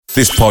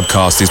This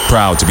podcast is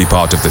proud to be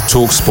part of the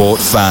TalkSport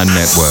Fan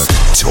Network.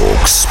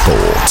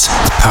 TalkSport.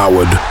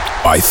 Powered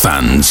by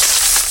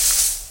fans.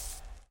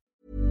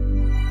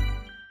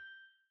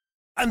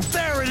 And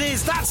there it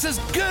is, that's as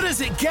good as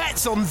it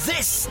gets on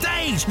this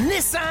stage.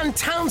 Nissan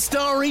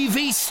Townstar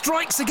EV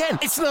strikes again.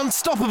 It's an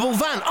unstoppable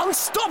van,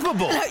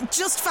 unstoppable.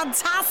 Just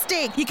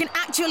fantastic. You can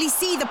actually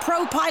see the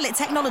Pro Pilot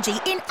technology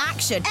in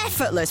action.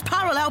 Effortless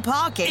parallel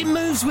parking. It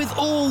moves with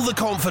all the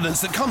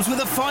confidence that comes with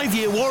a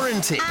 5-year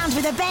warranty. And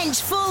with a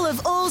bench full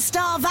of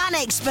all-star van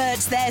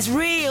experts, there's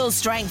real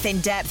strength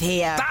in depth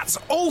here. That's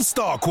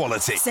all-star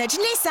quality. Search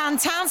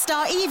Nissan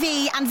Townstar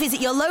EV and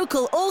visit your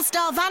local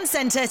all-star van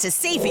centre to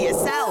see for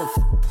yourself.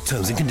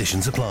 Terms and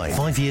conditions apply.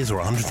 5 years or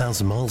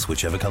 100,000 miles,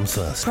 whichever comes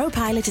first. Pro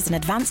Pilot is an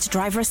advanced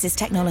driver assist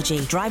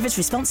technology. Driver's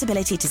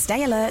responsibility to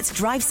stay alert,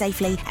 drive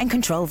safely and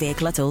control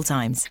vehicle at all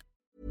times.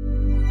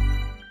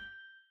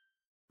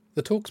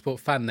 The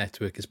TalkSport Fan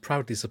Network is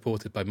proudly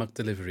supported by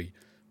McDelivery,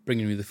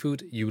 bringing you the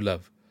food you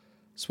love.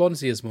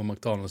 Swansea has more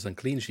McDonald's than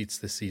clean sheets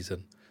this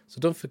season, so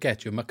don't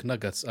forget your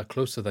McNuggets are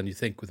closer than you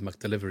think with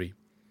McDelivery.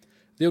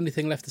 The only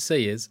thing left to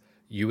say is,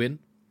 you in?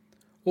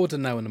 Order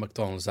now in the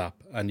McDonald's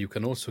app, and you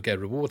can also get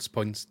rewards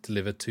points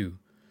delivered too.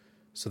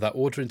 So that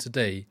ordering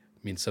today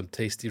means some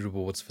tasty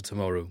rewards for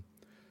tomorrow.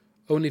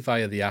 Only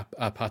via the app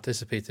at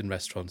participating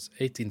restaurants.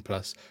 18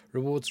 plus.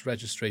 Rewards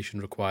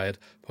registration required.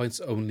 Points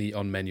only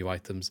on menu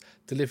items.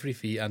 Delivery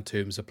fee and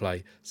terms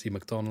apply. See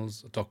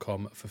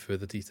mcdonalds.com for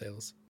further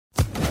details.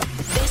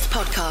 This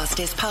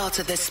podcast is part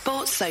of the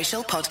Sports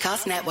Social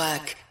Podcast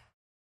Network.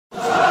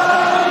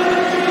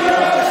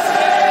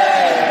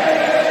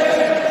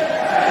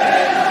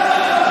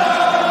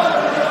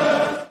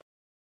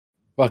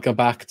 Welcome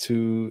back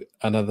to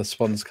another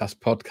Swanscast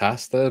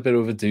podcast. A little bit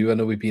overdue. I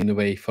know we've been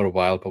away for a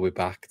while, but we're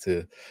back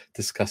to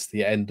discuss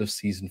the end of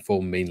season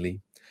 4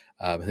 mainly.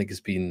 I think it's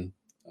been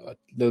a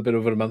little bit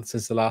over a month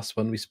since the last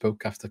one we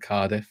spoke after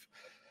Cardiff,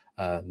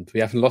 and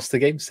we haven't lost a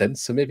game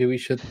since, so maybe we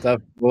should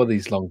have more of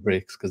these long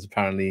breaks, because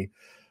apparently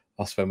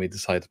that's when we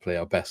decide to play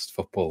our best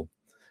football.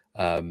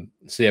 We're going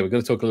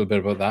to talk a little bit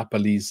about that, but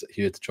Lee's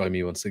here to join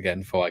me once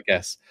again for, I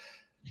guess,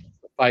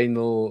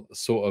 final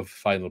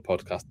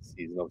podcast this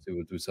season. Obviously,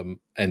 we'll do some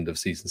end of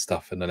season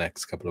stuff in the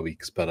next couple of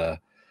weeks, but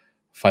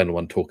final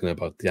one talking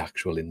about the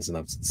actual ins and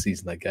outs of the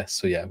season, I guess.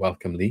 So yeah,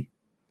 welcome, Lee.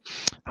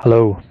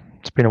 Hello.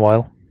 It's been a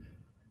while.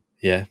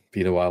 Yeah,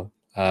 been a while.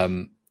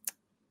 But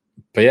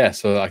yeah,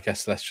 so I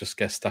guess let's just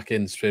get stuck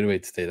in straight away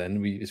today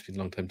then. It's been a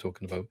long time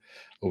talking about,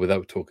 or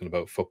without talking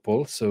about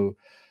football. So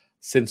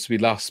since we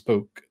last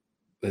spoke,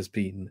 there's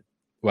been,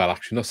 well,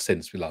 actually not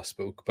since we last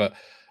spoke, but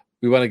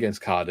we won against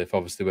Cardiff.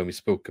 Obviously, when we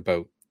spoke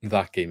about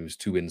that game, it was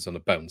 2 wins on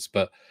a bounce.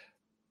 But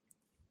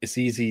it's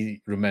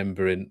easy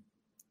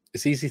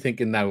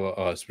thinking now,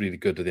 oh, it's really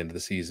good at the end of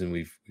the season.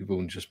 We've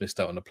only just missed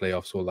out on the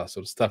playoffs, all that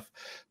sort of stuff.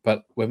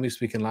 But when we were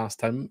speaking last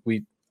time,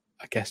 we,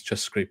 I guess,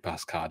 just scraped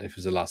past Cardiff. It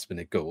was a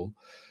last-minute goal.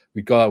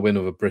 We got our win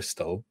over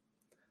Bristol,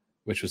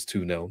 which was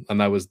 2-0. And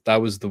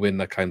that was the win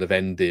that kind of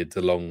ended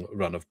the long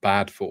run of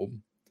bad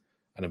form.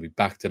 And then we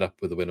backed it up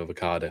with a win over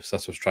Cardiff. So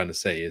that's what I was trying to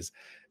say, is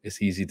it's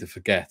easy to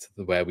forget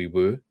where we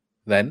were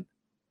then.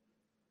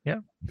 Yeah.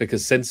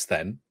 Because since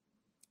then,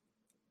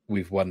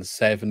 we've won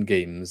 7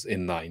 games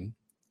in 9,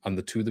 and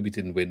the 2 that we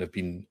didn't win have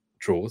been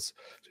draws.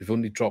 So we've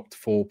only dropped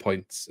 4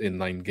 points in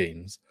 9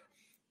 games.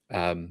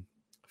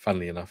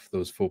 Funnily enough,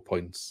 those 4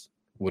 points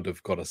would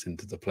have got us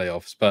into the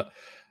playoffs. But,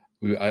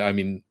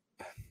 winning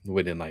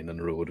 9 in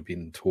a row would have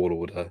been tall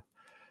order,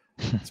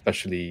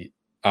 especially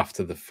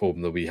after the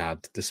form that we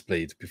had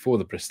displayed before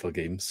the Bristol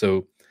game.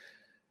 So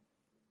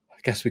I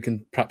guess we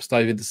can perhaps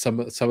dive into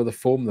some of the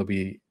form that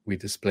we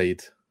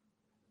displayed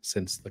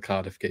since the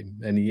Cardiff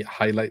game. Any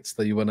highlights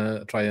that you want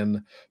to try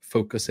and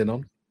focus in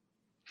on?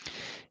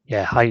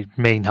 Yeah,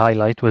 main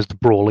highlight was the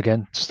brawl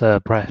against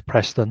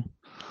Preston.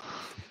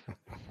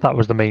 That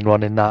was the main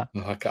one in that.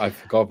 I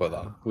forgot about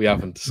that. We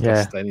haven't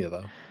discussed any of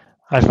that.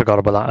 I forgot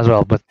about that as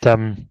well. But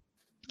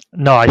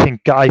no, I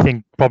think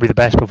probably the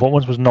best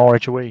performance was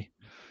Norwich away.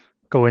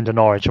 Going to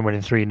Norwich and winning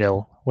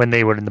 3-0 when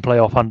they were in the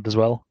playoff hunt as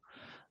well,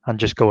 and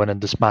just going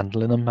and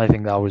dismantling them. I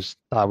think that was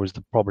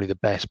probably the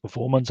best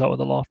performance out of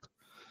the lot,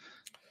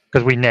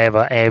 because we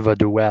never ever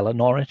do well at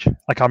Norwich.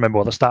 I can't remember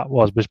what the stat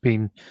was, but it's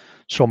been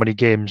so many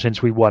games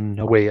since we won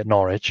away at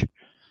Norwich,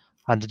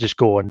 and to just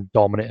go and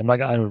dominate them,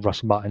 like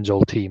Russell Martin's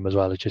old team as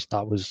well. It's just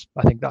I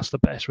think that's the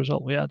best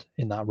result we had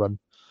in that run.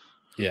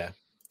 Yeah.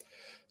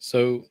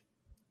 So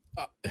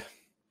the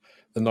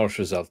Norwich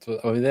result.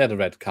 I mean, they had a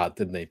red card,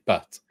 didn't they?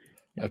 But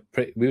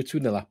we were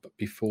 2-0 up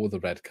before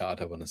the red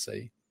card, I want to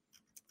say.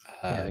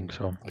 I think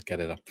so. I'll get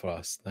it up for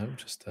us now,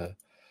 just to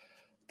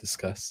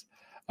discuss.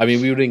 I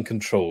mean, we were in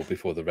control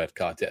before the red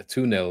card. Yeah,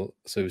 2-0.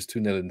 So it was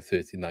 2-0 in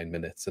 39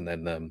 minutes. And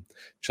then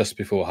just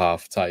before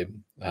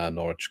half-time,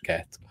 Norwich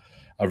get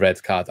a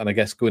red card. And I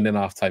guess going in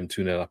half-time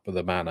 2-0 up with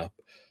a man up,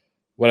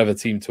 whatever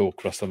team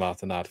talk Russell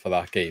Martin had for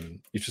that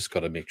game, you've just got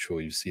to make sure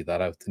you see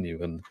that out in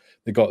you. And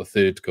they got a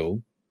third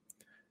goal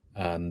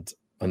and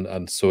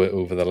saw it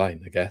over the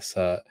line, I guess.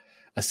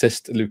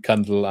 assist Luke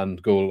Cundle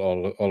and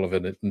goal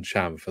Oliver and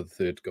Sham for the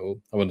third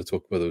goal. I want to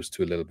talk about those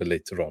two a little bit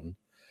later on.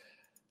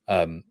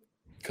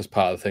 Because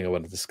part of the thing I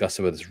want to discuss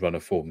about this run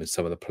of form is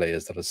some of the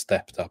players that have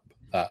stepped up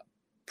that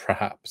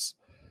perhaps,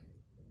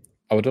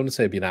 I would only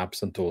say been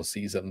absent all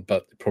season,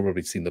 but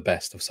probably seen the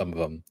best of some of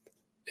them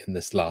in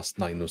this last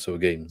 9 or so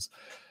games.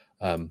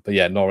 But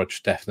yeah,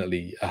 Norwich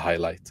definitely a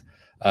highlight.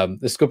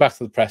 Let's go back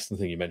to the Preston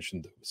thing you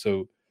mentioned.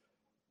 So,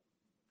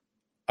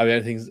 have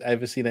you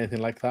ever seen anything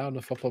like that on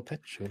a football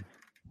pitch? Or?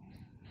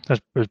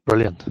 It was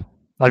brilliant.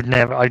 I've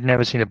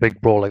never seen a big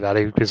brawl like that.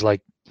 It was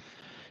like,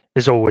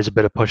 there's always a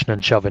bit of pushing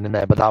and shoving in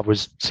there, but that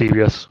was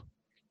serious.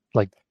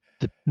 Like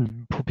the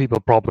people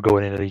proper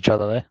going in at each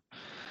other there.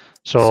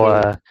 So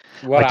I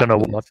don't know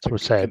what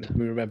was said. Can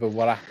we remember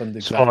what happened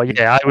exactly?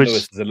 So yeah, I know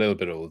this is a little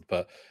bit old,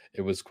 but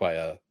it was quite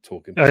a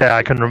talking. Oh, yeah,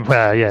 I can.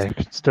 I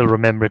can still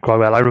remember it quite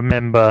well. I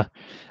remember.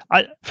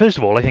 First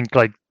of all, I think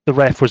like the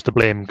ref was to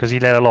blame because he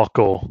let a lot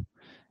go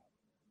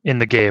in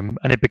the game,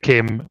 and it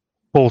became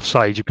both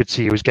sides. You could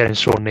see he was getting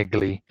so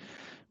niggly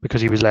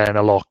because he was letting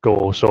a lot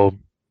go. So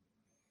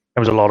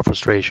there was a lot of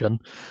frustration,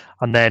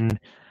 and then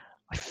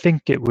I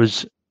think it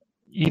was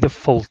either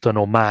Fulton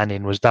or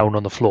Manning was down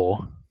on the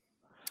floor.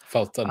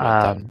 Fulton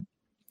went down.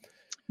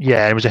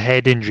 Yeah, it was a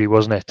head injury,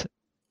 wasn't it?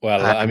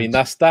 Well, I mean,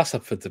 that's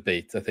up for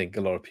debate. I think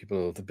a lot of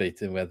people are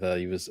debating whether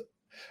he was,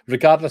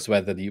 regardless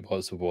whether he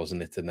was or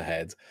wasn't it in the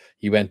head,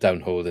 he went down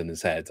holding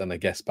his head. And I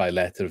guess by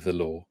letter of the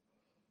law,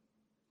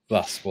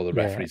 that's what the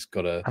referee's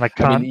got to.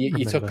 I mean,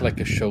 he took like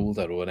a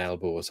shoulder or an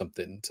elbow or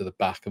something to the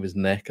back of his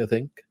neck, I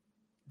think.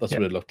 That's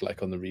what it looked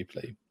like on the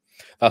replay.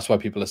 That's why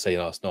people are saying,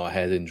 oh, it's not a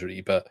head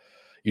injury, but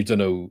you don't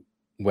know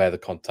where the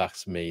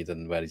contact's made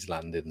and where he's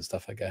landed and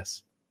stuff, I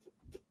guess.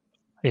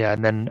 Yeah,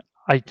 and then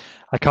I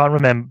can't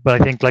remember, but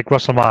I think like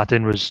Russell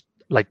Martin was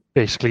like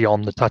basically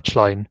on the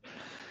touchline,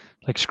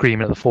 like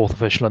screaming at the fourth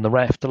official and the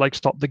ref to like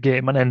stop the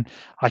game. And then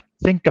I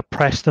think a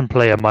Preston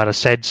player might have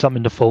said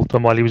something to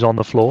Fulton while he was on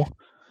the floor.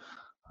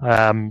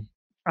 And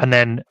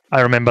then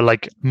I remember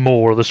like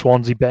more of the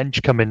Swansea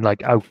bench coming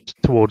like out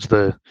towards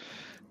the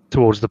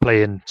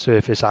playing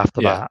surface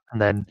after that. And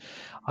then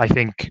I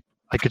think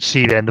I could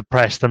see then the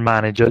Preston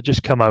manager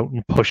just come out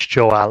and push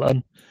Joe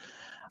Allen.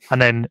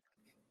 And then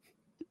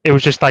it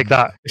was just like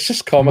that. It's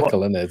just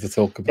comical, isn't it, to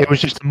talk about? It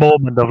was just a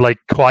moment of like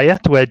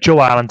quiet where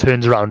Joe Allen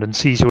turns around and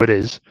sees who it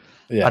is.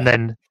 Yeah. And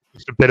then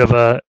it's a bit of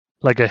a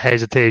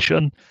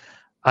hesitation.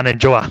 And then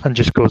Joe Allen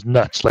just goes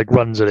nuts, like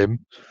runs at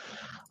him.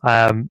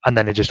 And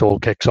then it just all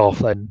kicks off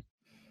then.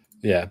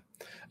 Yeah.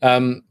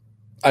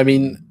 I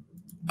mean,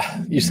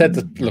 you said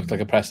that looked like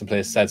a Preston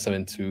player said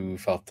something to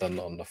Fulton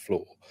on the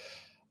floor.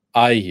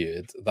 I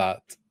heard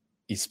that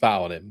he spat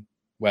on him,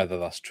 whether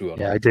that's true or not.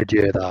 Yeah, I did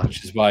hear that.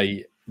 Which is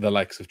why the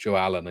likes of Joe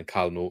Allen and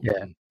Kyle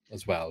Norton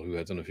as well, who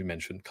I don't know if you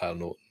mentioned Kyle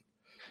Norton,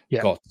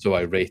 got so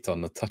irate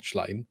on the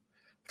touchline.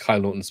 Kyle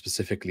Norton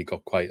specifically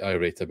got quite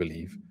irate, I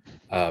believe,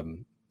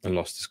 and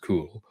lost his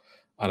cool.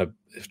 And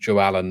if Joe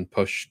Allen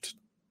pushed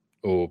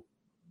or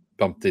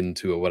bumped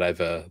into or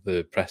whatever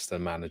the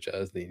Preston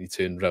manager, he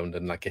turned around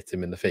and like hit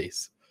him in the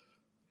face,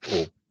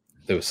 or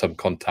there was some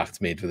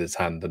contact made with his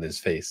hand and his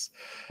face.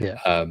 Yeah,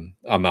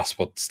 and that's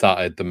what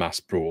started the mass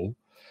brawl.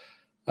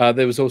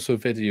 There was also a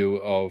video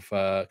of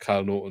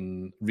Kyle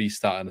Norton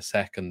restarting a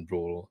second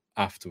brawl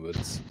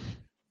afterwards.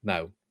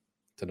 Now,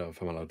 don't know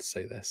if I'm allowed to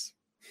say this,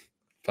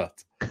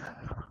 but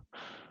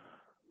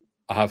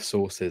I have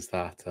sources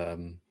that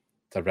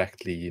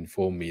directly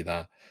inform me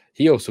that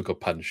he also got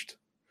punched,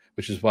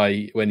 which is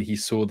why when he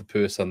saw the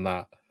person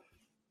that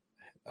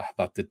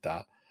did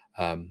that,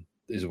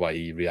 is why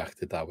he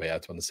reacted that way. I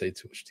don't want to say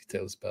too much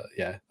details, but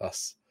yeah,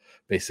 that's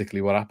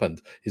basically what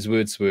happened. His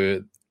words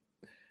were,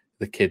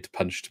 "The kid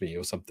punched me"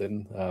 or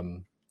something,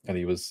 and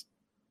he was,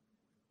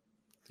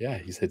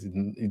 he said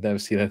he'd never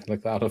seen anything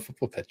like that on a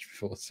football pitch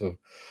before, so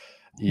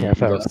he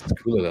lost his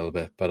cool a little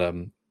bit. But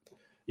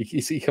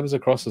he comes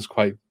across as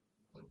quite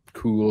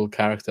cool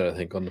character, I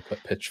think, on the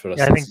pitch for us.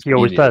 Yeah, I think he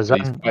always does,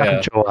 and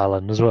Joe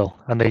Allen as well.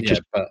 And they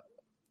but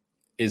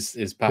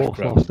his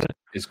background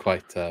is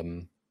quite.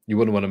 You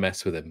wouldn't want to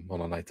mess with him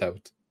on a night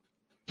out,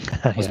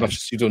 as much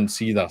as you don't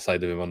see that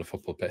side of him on a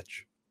football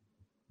pitch.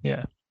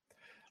 Yeah.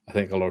 I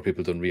think a lot of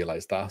people don't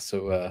realise that.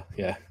 So,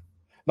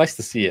 nice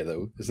to see it,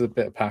 though. There's a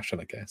bit of passion,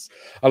 I guess.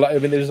 I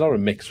mean, there's not a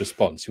mixed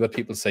response. You had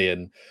people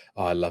saying,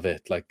 "Oh, I love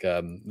it," like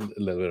a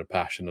little bit of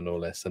passion and all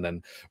this. And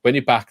then when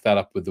you back that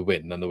up with the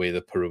win and the way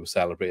that Peru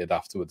celebrated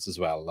afterwards as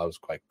well, that was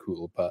quite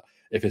cool. But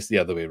if it's the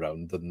other way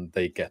around and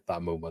they get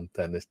that moment,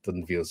 then it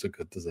doesn't feel so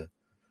good, does it?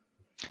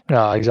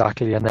 No,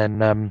 exactly. And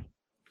then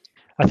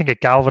I think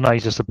it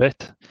galvanised us a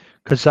bit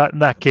because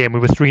that game, we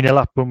were 3-0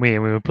 up, weren't we?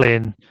 And we were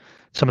playing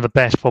some of the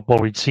best football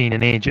we'd seen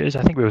in ages.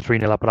 I think we were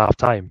 3-0 up at half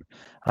time.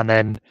 And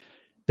then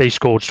they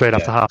scored straight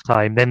after half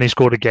time. Then they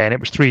scored again. It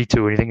was 3-2.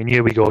 And you think, and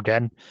here we go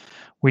again.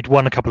 We'd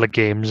won a couple of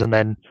games, and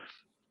then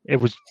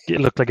it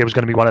looked like it was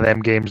going to be one of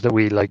them games that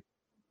we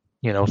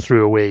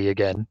threw away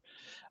again.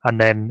 And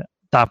then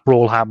that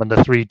brawl happened, the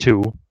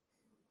 3-2.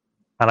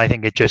 And I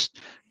think it just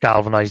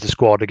galvanised the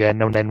squad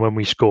again. And then when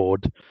we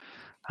scored,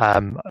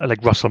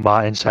 Like Russell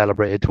Martin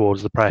celebrated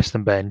towards the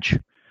Preston bench.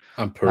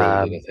 And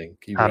Perot did, I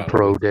think. And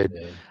Perot did.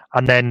 Yeah.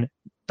 And then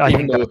I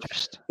think that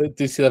just... Did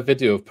you see that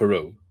video of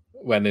Perot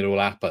when it all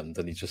happened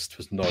and he just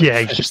was not... Yeah,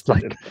 he's just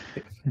like,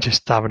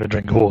 just having a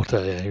drink of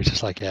water. Yeah, he was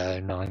just like, yeah,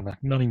 not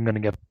even going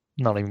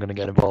to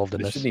get involved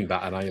in this. He shouldn't even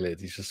bat an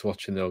eyelid. He's just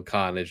watching the old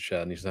carnage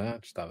and he's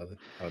like, just have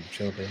a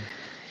chill there.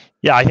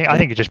 Yeah, I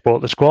think it just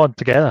brought the squad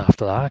together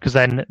after that, because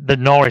then the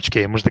Norwich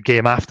game was the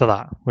game after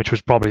that, which was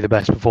probably the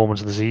best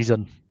performance of the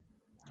season.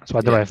 So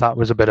I don't know if that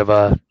was a bit of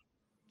a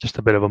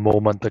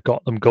moment that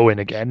got them going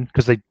again,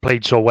 because they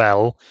played so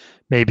well.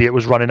 Maybe it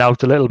was running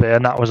out a little bit,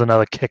 and that was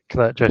another kick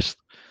that just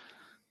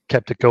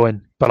kept it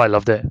going. But I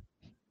loved it.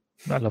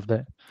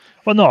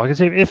 Well, no, because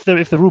if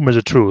the rumours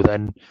are true,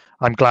 then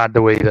I'm glad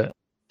the way that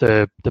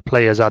the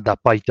players had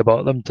that bite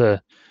about them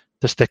to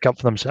stick up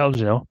for themselves,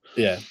 you know.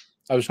 Yeah.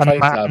 And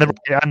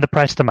the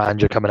Preston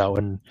manager coming out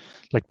and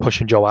like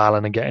pushing Joe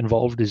Allen and getting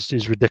involved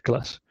is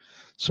ridiculous.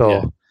 So,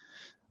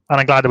 and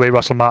I'm glad the way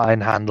Russell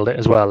Martin handled it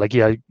as well. Like,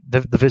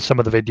 some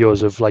of the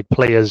videos of like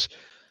players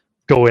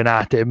going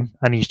at him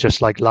and he's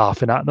just like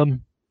laughing at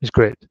them is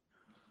great.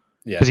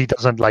 Yeah, because he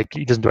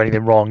doesn't do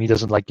anything wrong. He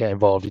doesn't like get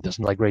involved. He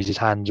doesn't like raise his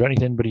hands or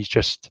anything. But he's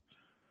just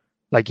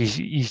like he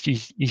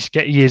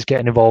is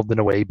getting involved in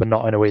a way, but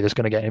not in a way that's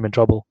going to get him in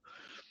trouble.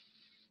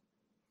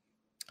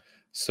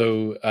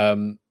 So,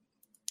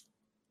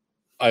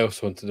 I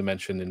also wanted to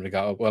mention in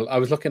regard. Well, I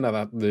was looking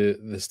at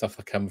the stuff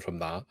that came from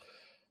that.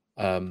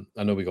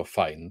 I know we got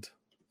fined.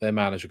 Their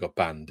manager got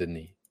banned, didn't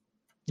he?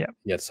 Yeah.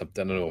 He had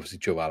something. I know obviously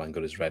Joe Allen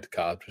got his red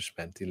card, which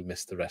meant he'll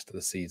miss the rest of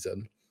the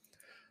season.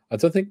 I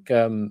don't think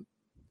none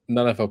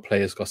of our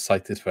players got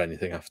cited for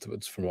anything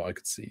afterwards, from what I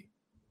could see.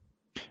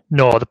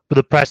 No,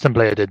 the Preston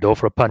player did though,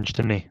 for a punch,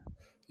 didn't he?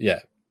 Yeah,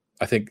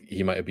 I think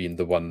he might have been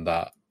the one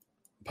that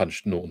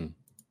punched Norton.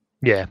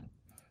 Yeah,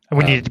 and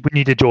we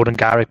needed Jordan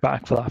Garrick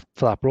back for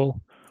that role.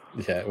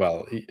 Yeah,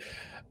 well,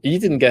 he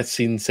didn't get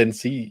seen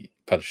since he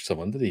punched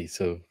someone, did he?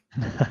 So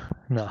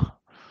no,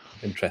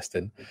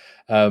 interesting.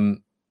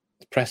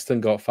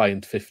 Preston got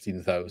fined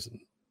 15,000.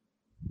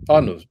 Oh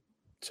no,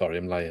 sorry,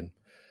 I'm lying.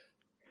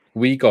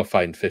 We got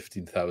fined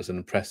 15,000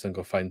 and Preston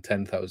got fined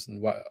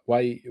 10,000. Why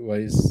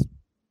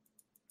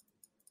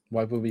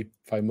would we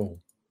fine more?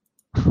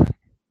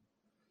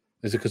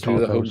 Is it because we were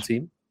the home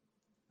team?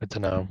 I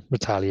don't know.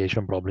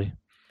 Retaliation, probably.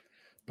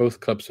 Both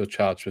clubs were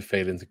charged with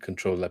failing to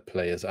control their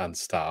players and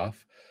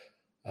staff.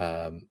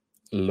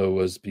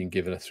 Lower's been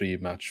given a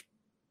 3-match.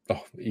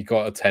 Oh, he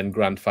got a 10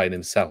 grand fine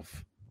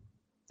himself.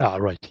 Ah,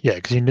 right. Yeah,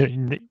 because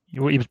he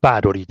was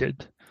bad what he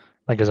did.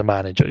 Like, as a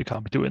manager, you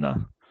can't be doing that.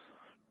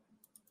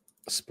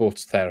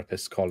 Sports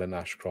therapist Colin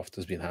Ashcroft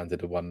has been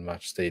handed a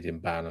 1-match stadium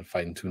ban and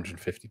fined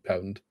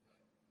 £250.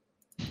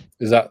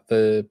 Is that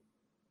the...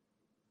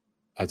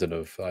 I don't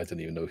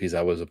even know his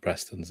hours of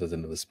Preston's as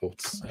another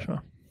sports.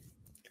 Sure.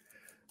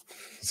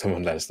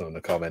 Someone let us know in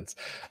the comments.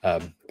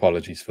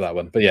 Apologies for that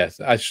one. But yes,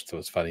 I just thought it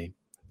was funny.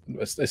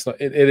 It's not.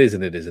 It is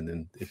and it isn't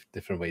in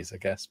different ways, I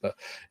guess. But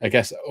I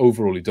guess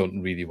overall, you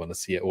don't really want to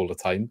see it all the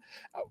time.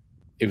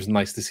 It was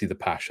nice to see the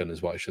passion,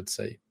 is what I should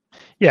say.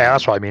 Yeah,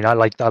 that's what I mean. I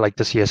like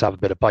to see us have a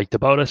bit of bite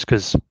about us,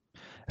 because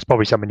it's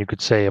probably something you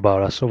could say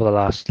about us over the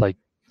last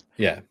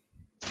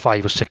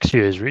 5 or 6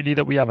 years, really,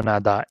 that we haven't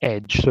had that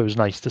edge. So it was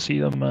nice to see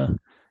them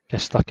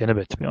get stuck in a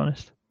bit, to be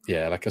honest.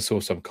 Yeah, like I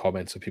saw some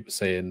comments of people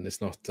saying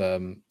it's not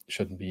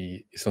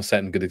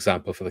setting a good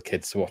example for the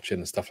kids to watch it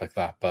and stuff like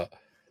that. But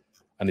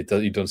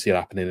you don't see it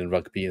happening in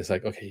rugby. It's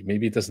like, okay,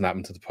 maybe it doesn't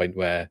happen to the point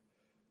where,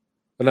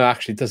 well, no,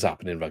 actually, it does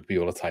happen in rugby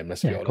all the time.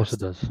 Let's be honest. Of course it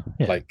does.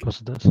 Yeah, of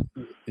course it does.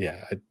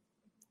 Yeah,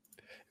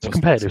 it's a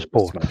competitive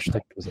sport.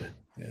 Was it?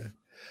 Yeah.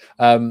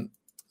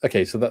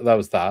 Okay, so that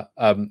was that.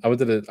 I'm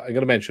going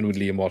to mention with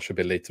Liam Walsh a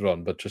bit later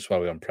on, but just while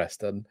we're on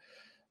Preston,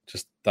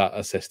 just that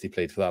assist he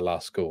played for that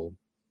last goal,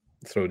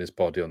 throwing his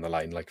body on the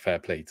line, like, fair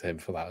play to him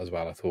for that as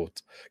well, I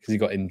thought, because he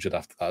got injured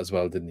after that as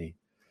well, didn't he?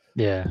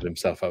 Yeah. Put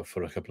himself out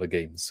for a couple of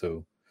games,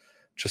 so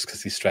just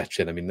because he's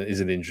stretching, I mean,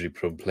 he's an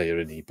injury-prone player,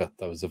 isn't he? But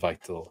that was a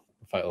vital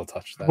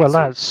touch there. Well,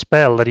 that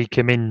spell that he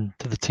came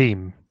into the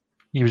team,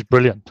 he was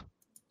brilliant.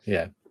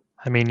 Yeah.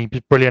 I mean, he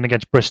was brilliant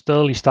against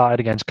Bristol. He started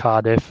against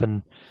Cardiff,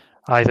 and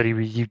I thought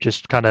he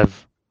just kind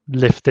of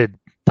lifted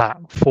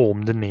that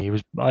form, didn't he?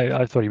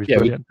 I thought he was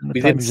brilliant. We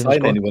didn't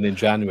sign anyone in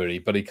January,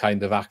 but he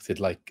kind of acted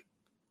like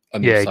a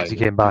new because he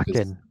came back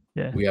in.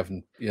 Yeah, he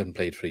hadn't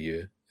played for a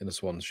year in a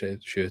Swans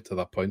shirt to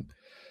that point,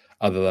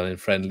 other than in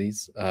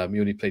friendlies. He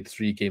only played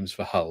 3 games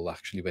for Hull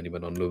actually when he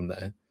went on loan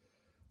there.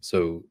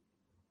 So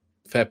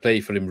fair play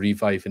for him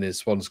reviving his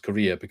Swans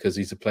career, because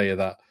he's a player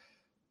that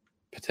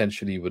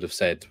potentially would have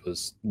said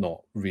was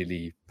not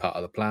really part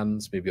of the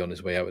plans, maybe on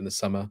his way out in the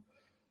summer.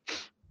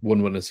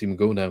 Wouldn't want to see him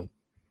go now.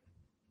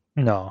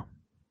 No.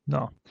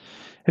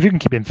 If you can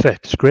keep him fit,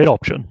 it's a great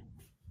option.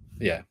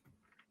 Yeah.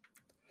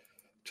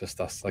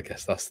 I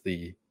guess that's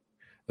the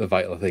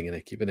vital thing in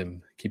it, keeping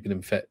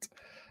him fit.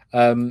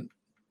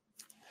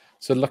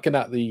 So looking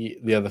at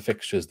the other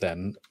fixtures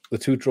then, the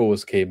 2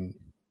 draws came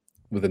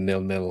with a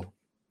 0-0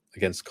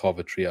 against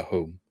Coventry at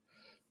home,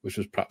 which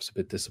was perhaps a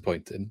bit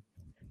disappointing.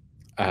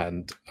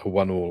 and a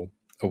 1-1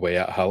 away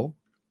at Hull.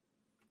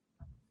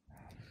 I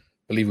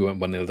believe we went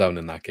 1-0 down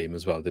in that game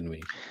as well, didn't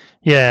we?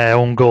 Yeah,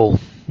 own goal.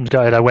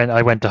 I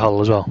went to Hull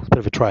as well. It's a bit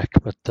of a trek,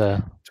 but do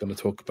you want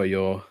to talk about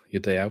your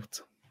day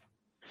out?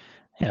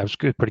 Yeah, it was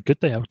good, pretty good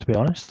day out, to be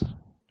honest.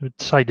 We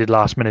decided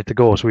last minute to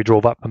go, so we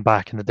drove up and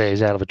back in the day.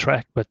 It's a hell of a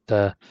trek, but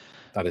that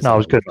is no, it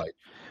was good. Right.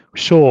 We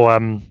saw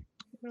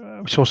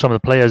some of the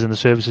players in the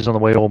services on the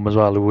way home as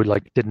well who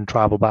didn't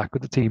travel back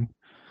with the team.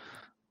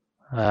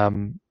 It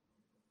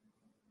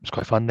was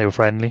quite fun. They were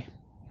friendly,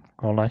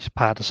 all nice.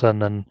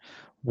 Patterson and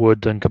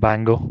Wood and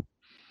Cabango.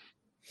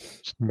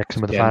 Just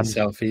mixing with the fans.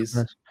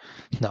 Selfies?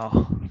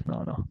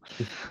 No.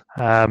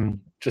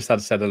 Just had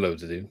to say hello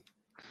to do.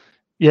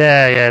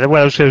 Yeah.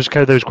 Well, there was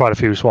quite a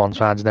few Swans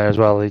fans in there as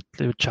well.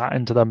 They were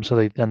chatting to them,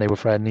 they were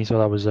friendly. So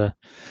that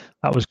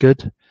was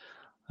good.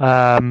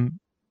 I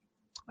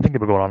think they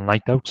were going on a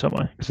night out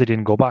somewhere because they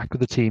didn't go back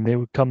with the team. They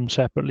would come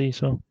separately,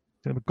 so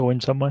they would go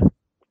in somewhere.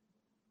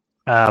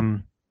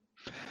 But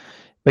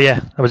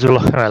yeah, there was a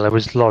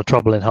lot of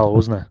trouble in Hull,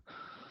 wasn't it?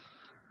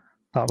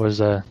 That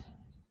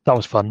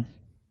was fun.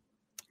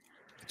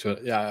 So,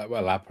 yeah,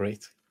 well,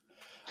 elaborate.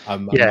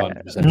 I'm not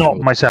sure.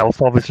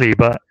 Myself, obviously,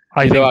 but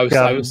I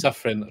was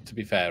suffering. To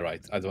be fair,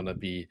 right? I don't want to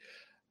be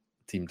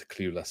deemed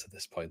clueless at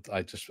this point.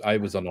 I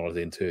was on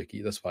holiday in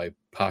Turkey. That's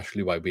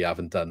partially why we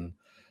haven't done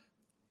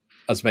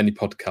as many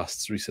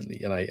podcasts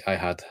recently, and I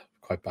had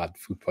quite bad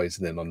food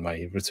poisoning on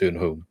my return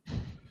home,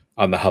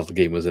 and the Hull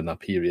game was in that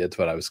period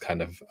where I was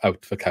kind of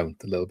out for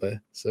count a little bit,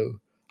 so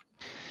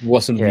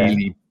wasn't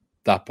really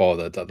that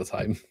bothered at the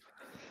time.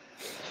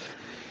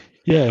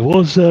 Yeah, it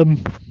was.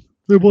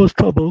 There was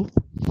trouble.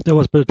 There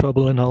was a bit of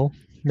trouble in Hull.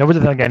 I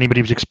don't think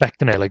anybody was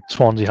expecting it. Like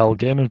Swansea Hull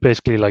game, it was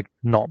basically like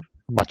not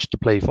much to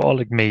play for.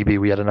 Like maybe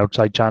we had an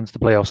outside chance to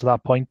playoffs at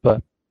that point, but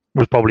it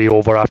was probably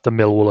over after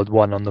Millwall had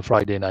won on the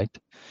Friday night.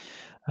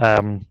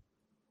 I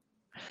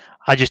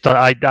just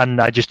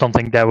don't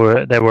think there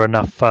were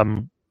enough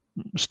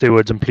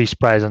stewards and police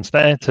presence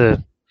there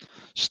to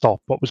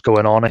stop what was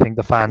going on. I think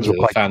the fans were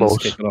quite close.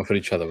 Kicking off at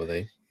each other, were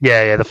they?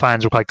 Yeah, the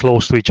fans were quite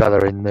close to each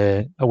other in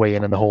the away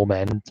end and the home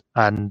end,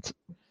 and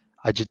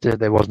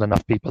there wasn't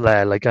enough people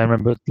there. Like I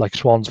remember, like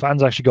Swans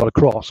fans actually got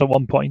across at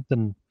one point,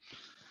 and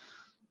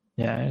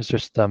yeah, it's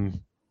just and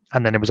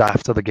then it was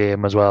after the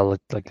game as well.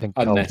 I think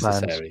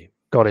unnecessary.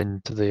 Got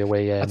into the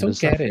away end. I don't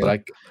get it.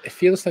 Like it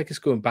feels like it's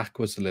going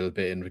backwards a little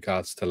bit in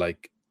regards to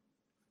like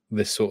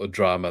this sort of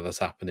drama that's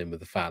happening with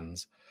the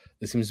fans.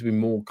 There seems to be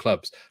more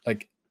clubs.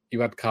 Like you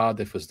had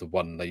Cardiff was the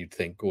one that you'd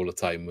think all the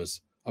time was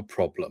a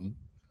problem.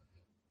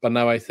 But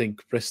now I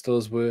think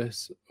Bristol's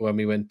worse. When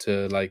we went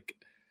to like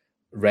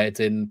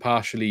Reading,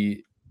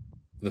 partially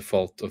the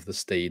fault of the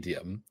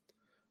stadium,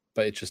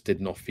 but it just did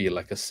not feel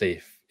like a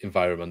safe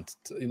environment.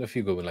 If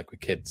you go in like with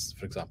kids,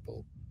 for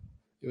example,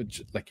 it would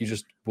you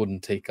just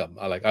wouldn't take them.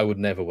 I would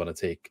never want to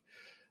take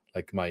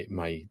like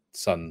my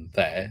son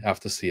there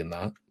after seeing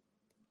that.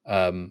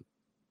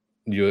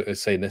 You're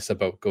saying this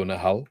about going to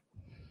Hull?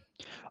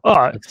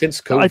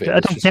 Since COVID, I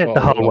don't get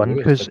the Hull one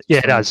because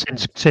it has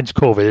since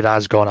COVID it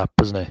has gone up,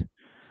 hasn't it?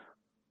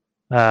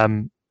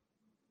 I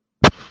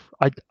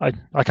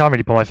can't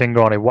really put my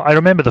finger on it. I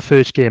remember the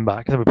first game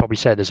back. I think we probably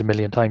said this a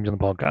million times on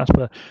the podcast,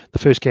 but the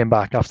first game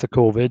back after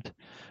COVID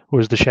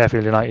was the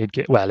Sheffield United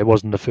game. Well, it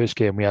wasn't the first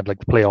game. We had like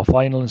the playoff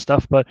final and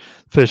stuff, but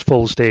first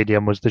full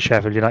stadium was the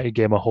Sheffield United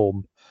game at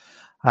home,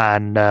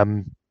 and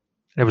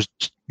there was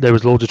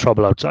loads of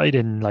trouble outside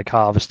in like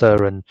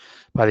Harvester and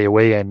by the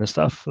away end and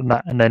stuff,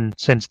 and then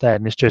since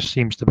then it just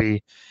seems to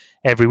be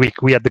every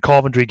week. We had the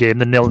Coventry game,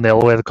 the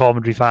 0-0, where the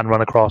Coventry fan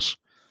ran across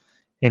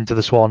into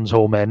the Swans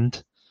home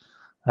end,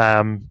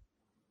 and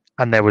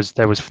there was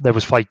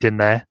fighting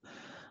there.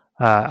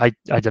 I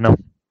don't know,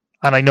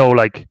 and I know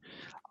like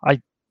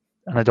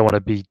I don't want to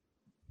be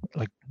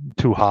like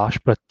too harsh,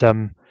 but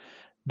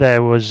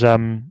there was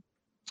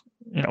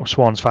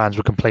Swans fans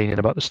were complaining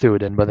about the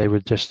stewarding, but they were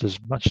just as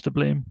much to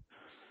blame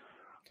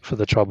for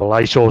the trouble.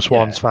 I saw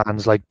Swans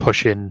fans like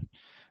pushing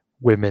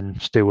women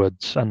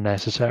stewards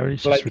unnecessarily.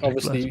 Like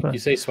obviously, you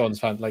say Swans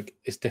fan, like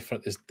it's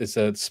different. There's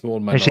a small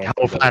minority. You see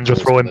how fans were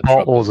throwing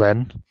bottles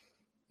then.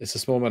 It's a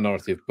small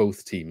minority of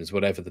both teams,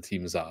 whatever the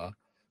teams are,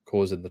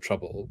 causing the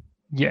trouble.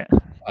 Yeah.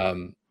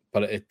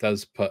 But it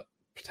does put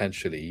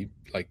potentially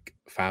like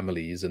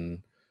families and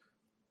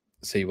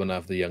say you want to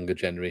have the younger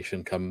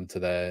generation come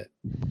to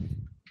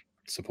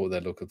support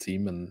their local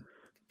team and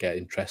get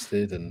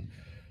interested, and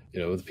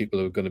the people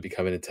who are going to be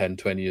coming in 10,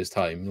 20 years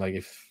time, like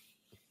if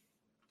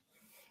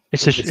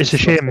it's a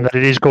shame that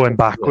it is going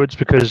backwards,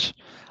 because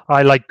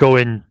I like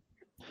going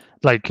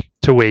like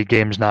to away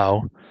games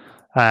now.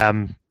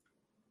 I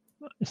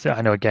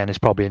know again it's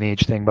probably an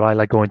age thing, but I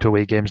like going to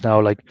away games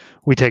now. Like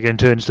we take it in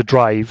turns to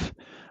drive,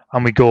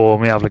 and we go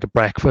and we have like a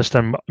breakfast,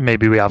 and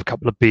maybe we have a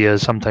couple of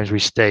beers. Sometimes we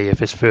stay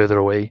if it's further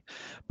away.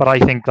 But I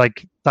think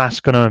like that's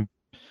gonna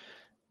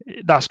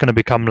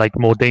become like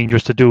more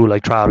dangerous to do,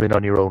 like traveling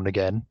on your own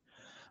again.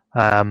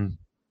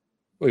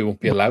 We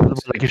won't be allowed.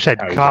 Like you said,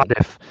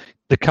 Cardiff.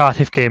 The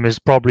Cardiff game is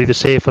probably the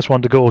safest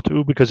one to go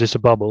to because it's a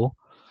bubble.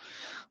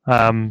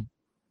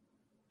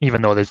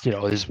 even though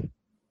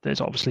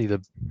there's obviously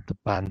the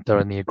banter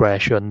and the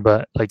aggression,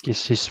 but like it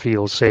just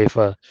feels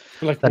safer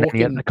Like than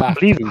any. I can't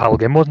believe the Hull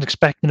game. Wasn't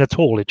expecting it at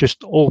all. It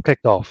just all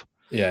kicked off.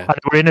 Yeah. And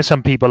we're into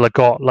some people that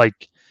got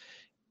like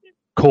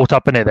caught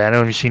up in it. Then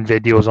I've seen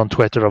videos on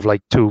Twitter of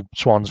like two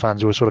Swans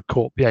fans who were sort of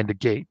caught behind the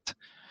gate,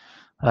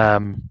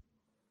 and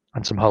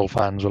some Hull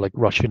fans were like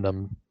rushing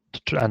them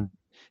and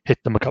hit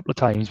them a couple of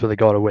times, but they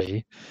got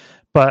away.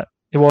 But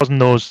it wasn't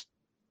those.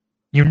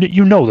 You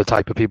know the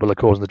type of people that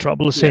are causing the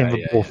trouble. The same for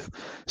both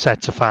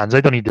sets of fans.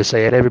 I don't need to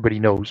say it; everybody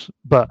knows.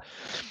 But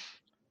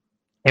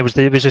it was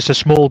just a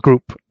small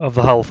group of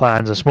the Hull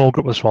fans, a small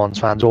group of Swans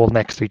fans, all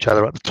next to each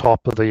other at the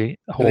top of the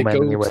home end. They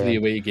go to the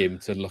away game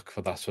to look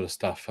for that sort of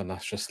stuff, and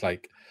that's just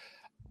like,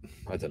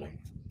 I don't know.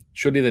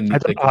 Surely they need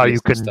a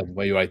system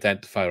where you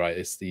identify, right,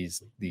 it's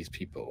these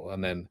people,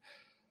 and then,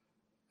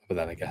 but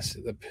then I guess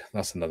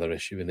that's another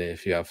issue in there.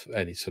 If you have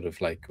any sort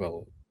of like,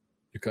 well,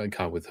 you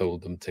can't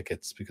withhold them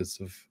tickets because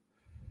of,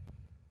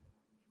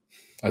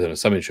 I don't know,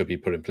 something should be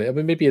put in place. I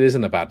mean, maybe it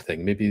isn't a bad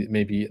thing.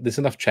 Maybe there's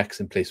enough checks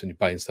in place when you're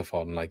buying stuff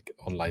online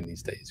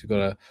these days.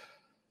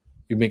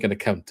 You make an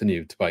account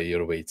to buy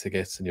your away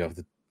tickets, and you have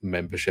the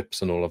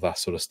memberships and all of that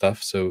sort of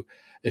stuff. So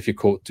if you're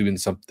caught doing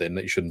something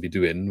that you shouldn't be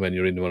doing when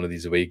you're in one of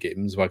these away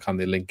games, why can't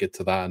they link it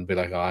to that and be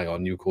like, oh, hang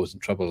on, you caused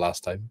trouble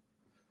last time?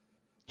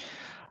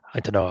 I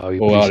don't know how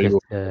you are you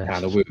a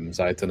can of worms?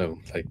 I don't know.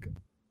 Like,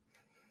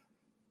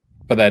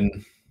 but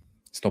then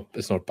it's not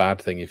a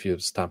bad thing if you're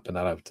stamping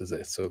that out, is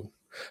it? So,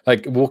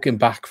 like walking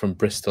back from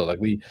Bristol, like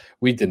we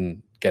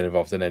didn't get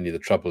involved in any of the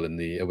trouble in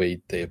the away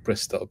day of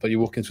Bristol, but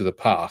you're walking through the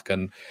park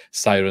and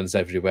sirens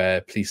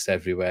everywhere, police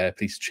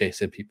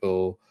chasing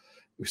people.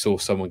 We saw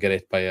someone get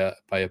hit by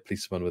a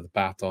policeman with a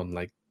bat on,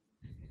 like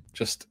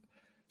just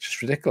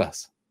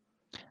ridiculous.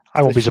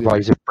 I won't be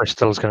surprised if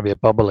Bristol's going to be a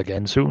bubble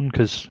again soon,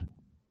 because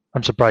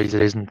I'm surprised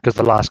it isn't, because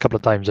the last couple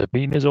of times I've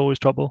been, there's always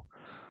trouble.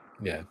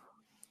 Yeah.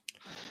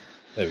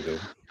 There we go.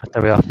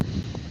 There we are.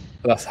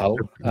 That's Hull.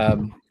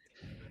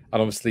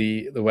 And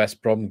obviously the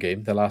West Brom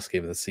game, the last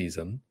game of the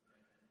season.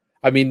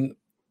 I mean,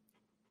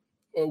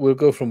 we'll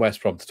go from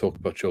West Brom to talk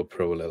about Joe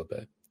Pro a little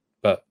bit,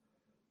 but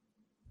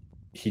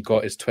he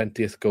got his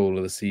 20th goal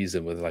of the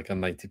season with like a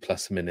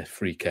 90-plus minute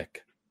free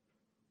kick.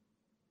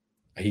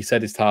 He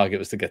said his target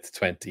was to get to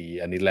 20,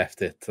 and he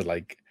left it to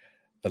like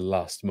the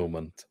last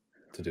moment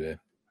to do it.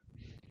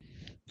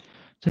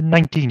 So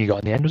 19 he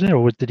got in the end, was it?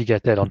 Or did he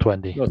get that on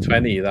 20? No,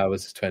 20. That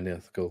was his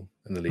 20th goal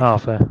in the league. Oh,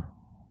 fair.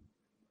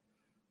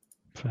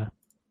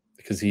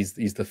 Because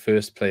he's the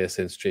first player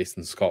since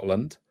Jason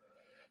Scotland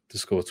to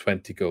score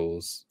 20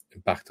 goals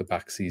in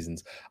back-to-back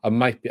seasons. I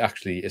might be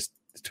actually, it's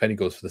 20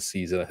 goals for the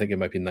season. I think it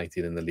might be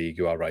 19 in the league.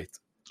 You are right.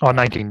 Oh,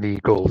 19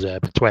 league goals, yeah,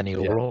 but 20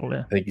 overall,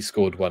 yeah. I think he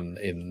scored one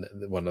in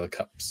one of the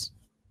cups.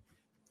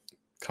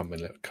 Can't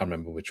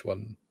remember which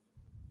one.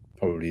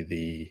 Probably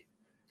the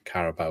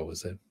Carabao,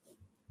 was it?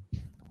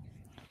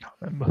 Can't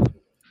remember.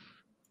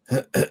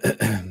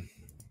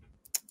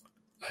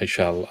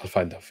 I'll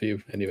find out for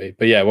you anyway.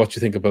 But yeah, what do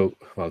you think about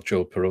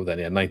Joel Perreault then?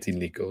 Yeah, 19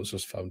 league goals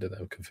was found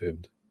and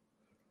confirmed.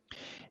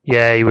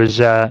 Yeah, he was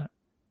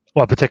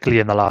particularly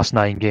in the last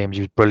 9 games,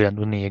 he was brilliant,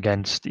 wasn't he?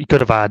 He could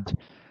have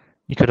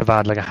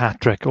had like a hat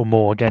trick or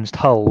more against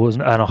Hull,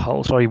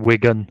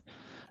 Wigan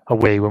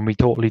away when we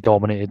totally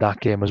dominated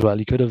that game as well.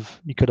 He could have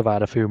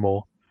had a few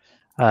more.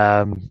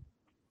 And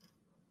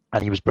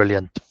he was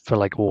brilliant for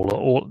like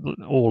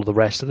all the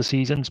rest of the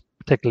seasons,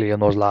 particularly in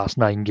those last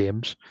 9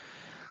 games.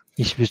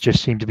 He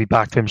just seemed to be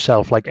back to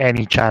himself. Like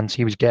any chance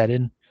he was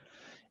getting,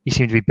 he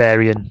seemed to be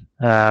burying.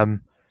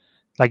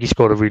 Like he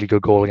scored a really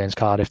good goal against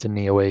Cardiff, didn't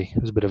he, away?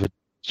 It was a bit of a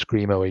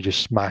screamer where he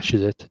just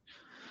smashes it.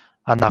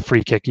 And that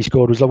free kick he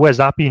scored was like, where's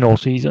that been all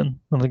season?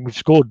 I don't think we've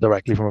scored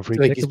directly from a free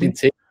kick. He's been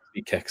taking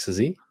free kicks, has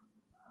he?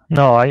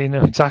 No, I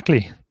know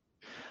exactly.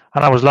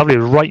 And that was lovely. It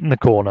was right in the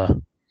corner.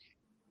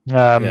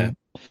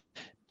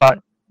 But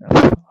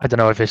I don't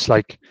know if it's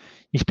like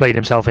he's played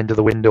himself into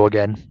the window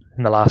again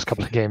in the last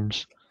couple of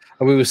games.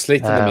 And we were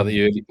slating him at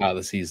the early part of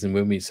the season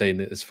when we were saying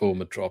that his form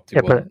had dropped. He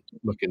wasn't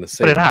looking the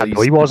same.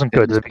 But he wasn't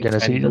good at the beginning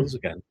of the season.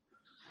 Again.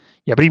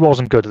 Yeah, but he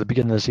wasn't good at the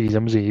beginning of the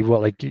season, was he?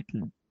 Well, like,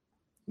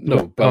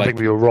 no, but I don't think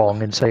we were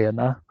wrong in saying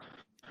that.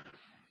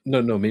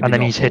 No, maybe. And then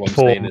not, he's hit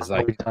form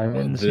every time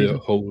in the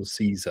whole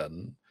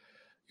season.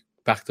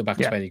 Back-to-back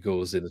 20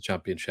 goals in the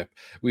Championship.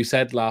 We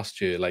said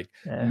last year,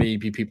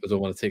 maybe people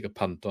don't want to take a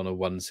punt on a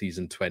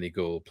one-season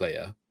 20-goal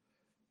player.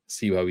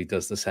 See how he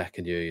does the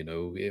second year,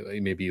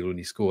 maybe he'll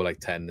only score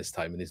like 10 this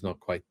time, and he's not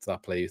quite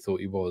that player you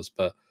thought he was,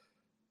 but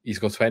he's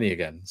got 20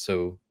 again.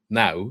 So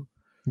now,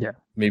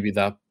 maybe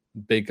that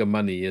bigger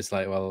money is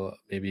like, well,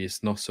 maybe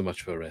it's not so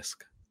much of a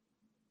risk.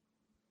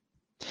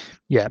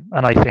 Yeah,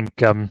 and I think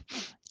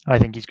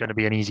he's going to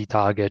be an easy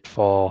target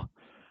for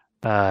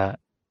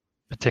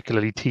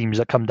particularly teams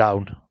that come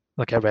down,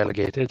 that get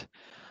relegated.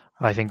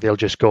 I think they'll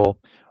just go,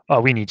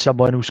 oh, we need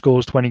someone who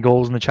scores 20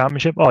 goals in the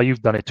Championship. Oh,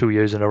 you've done it 2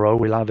 years in a row.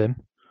 We'll have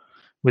him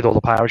with all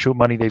the parachute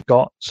money they've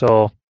got.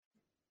 So,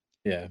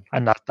 yeah,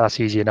 and that's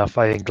easy enough.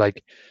 I think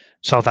like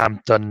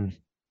Southampton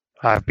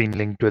have been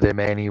linked with him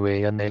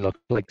anyway, and they look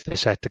like they're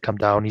set to come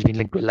down. He's been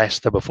linked with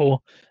Leicester before,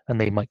 and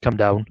they might come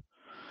down.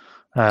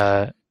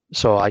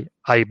 So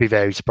I'd be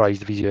very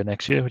surprised if he's here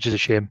next year, which is a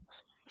shame.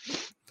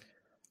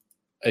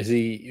 Is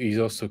he? He's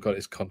also got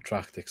his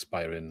contract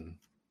expiring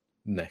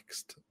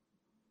next.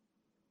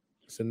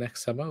 Is it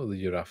next summer or the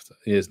year after?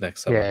 It is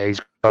next summer. Yeah, he's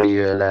got a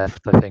year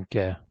left, I think.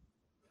 Yeah.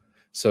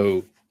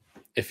 So,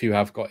 if you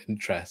have got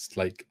interest,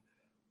 like,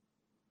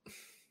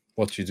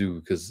 what do you do?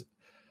 Because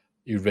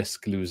you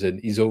risk losing.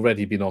 He's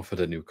already been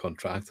offered a new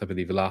contract, I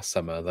believe, last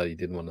summer that he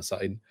didn't want to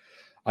sign.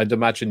 I'd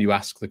imagine you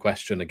ask the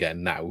question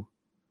again now.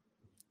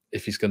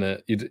 If he's gonna,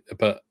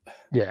 but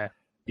yeah,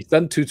 he's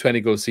done 2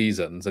 20-goal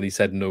seasons, and he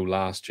said no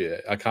last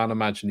year. I can't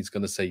imagine he's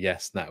going to say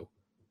yes now,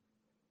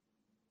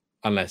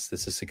 unless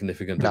there's a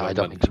significant amount I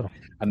don't of money. think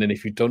so. And then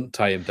if you don't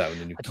tie him down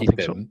and you keep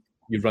him,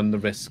 you run the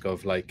risk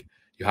of like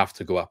you have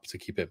to go up to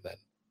keep him. Then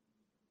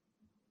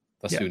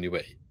that's the only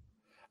way.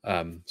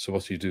 So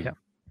what do you do? Yeah.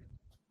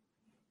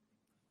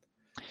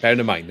 Bearing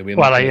in mind that we're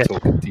not going to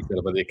talk in detail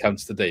about the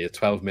accounts today. A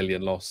 12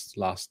 million loss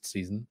last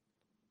season.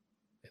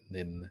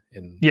 Well,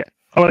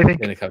 I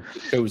think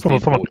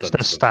from a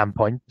business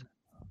standpoint,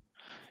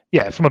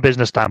 from a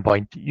business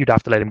standpoint, you'd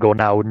have to let him go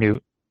now,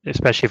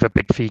 especially if a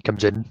big fee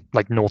comes in,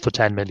 like north of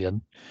 10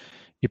 million.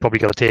 You probably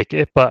got to take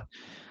it, but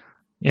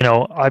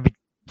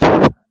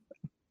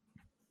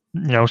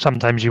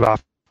sometimes you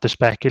have to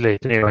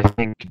speculate. I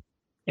think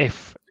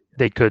if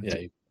they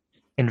could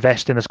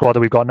invest in the squad that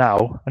we've got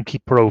now and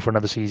keep Perot for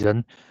another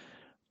season,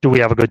 do we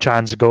have a good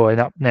chance of going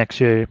up next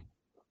year?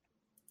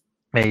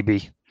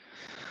 Maybe.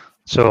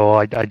 So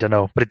I don't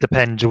know, but it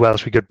depends who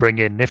else we could bring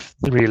in. If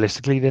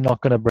realistically they're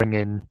not going to bring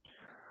in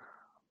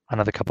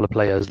another couple of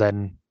players,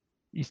 then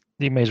you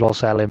may as well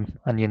sell him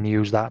and you can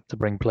use that to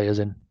bring players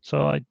in.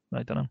 So I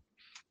don't know.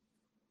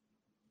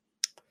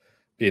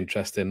 Be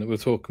interesting. We'll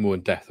talk more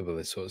in depth about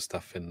this sort of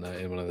stuff in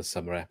one of the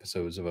summer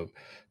episodes about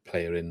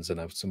player ins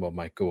and outs and what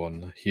might go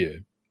on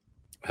here.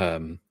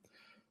 But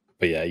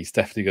yeah, he's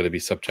definitely going to be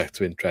subject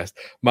to interest.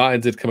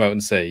 Martin did come out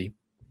and say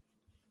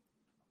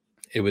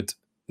it would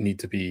need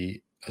to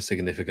be a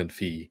significant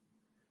fee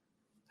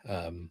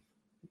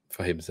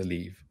for him to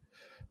leave.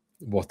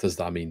 What does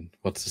that mean?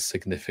 What's a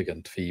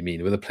significant fee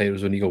mean? With the player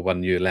who's only got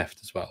 1 year left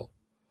as well.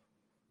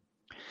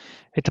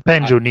 It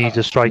depends who needs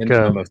a striker.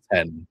 Minimum of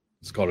 10.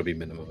 It's got to be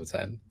minimum of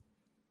 10.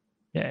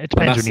 Yeah, it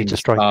depends who needs a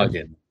striker.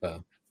 Bargain, but...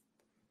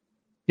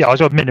 Yeah, I was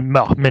got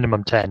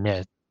minimum 10.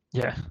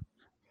 Yeah.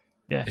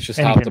 It's just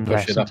hard to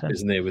push it up,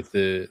 isn't it, with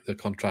the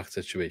contract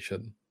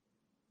situation?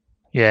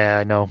 Yeah,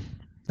 I know.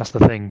 That's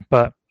the thing,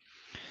 but.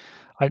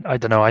 I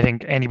don't know. I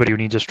think anybody who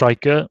needs a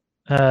striker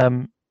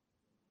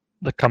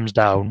that comes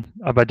down,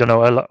 I don't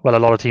know. A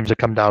lot of teams that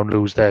come down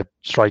lose their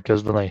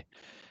strikers, don't they?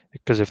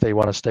 Because if they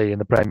want to stay in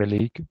the Premier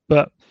League,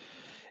 but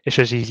it's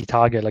just easy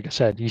target. Like I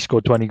said, he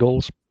scored 20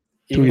 goals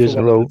 2 years in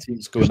a row.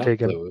 Teams going up,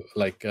 though,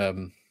 like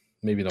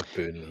maybe not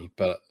Burnley,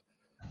 but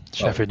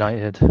Sheffield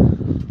United.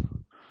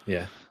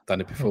 Yeah,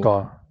 done it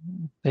before.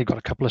 They've got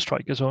a couple of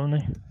strikers, haven't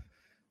they?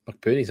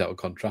 McBurney's out of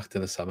contract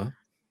in the summer.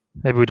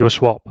 Maybe we do a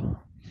swap.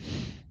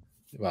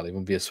 Well, it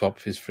won't be a swap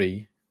if he's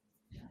free.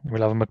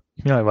 We'll have him.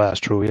 Well, that's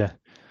true. Yeah,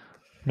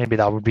 maybe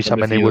that would be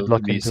something they would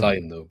look into.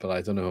 Sign though, but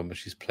I don't know how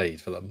much he's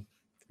played for them.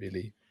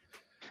 Really,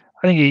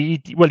 I think he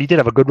did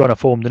have a good run of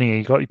form, didn't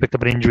he? He picked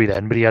up an injury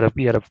then, but he had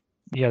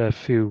a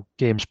few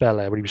game spell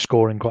there where he was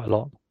scoring quite a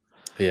lot.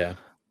 Yeah,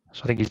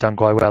 so I think he's done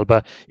quite well.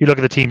 But you look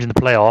at the teams in the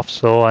playoffs,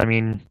 so I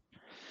mean,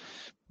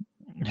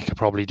 you could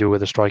probably do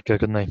with a striker,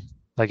 couldn't they?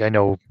 Like I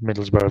know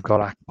Middlesbrough have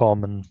got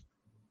Akpom and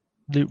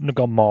Luton have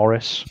got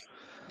Morris.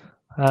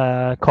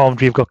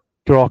 Coventry have got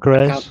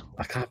Gyökeres.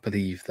 I can't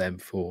believe them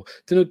four.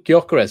 Do you know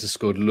Gyökeres has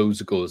scored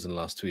loads of goals in the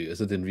last 2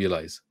 years? I didn't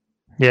realise.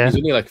 Yeah. He's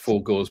only like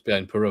 4 goals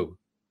behind Perot.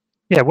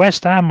 Yeah,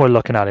 West Ham were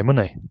looking at him, weren't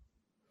they?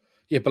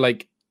 Yeah, but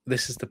like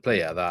this is the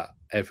player that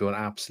everyone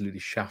absolutely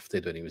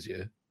shafted when he was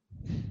here.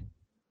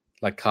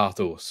 Like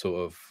Carto,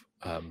 sort of.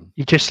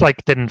 He just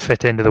like didn't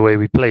fit into the way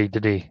we played,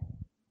 did he?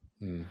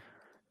 He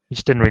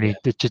just didn't really.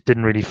 It just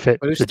didn't really fit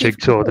the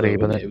jigsaw, did he?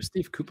 But it was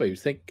Steve Cooper. You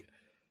think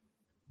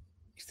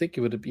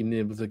you would have been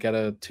able to get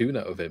a tune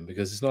out of him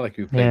because it's not like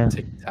we were playing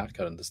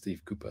tiki-taka under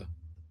Steve Cooper.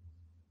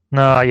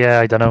 No,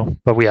 yeah, I don't know.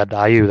 But we had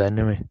Ayew then,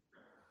 didn't we?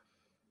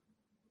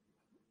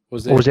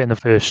 Or was it in the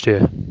first year?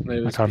 No,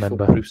 it was I can't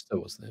remember. Brewster,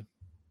 wasn't it?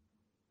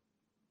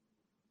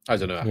 I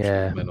don't know, actually.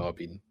 Yeah. It might not have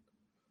been.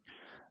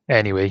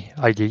 Anyway,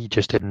 he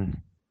just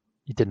didn't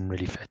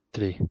really fit,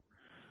 did he?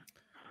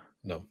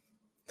 No.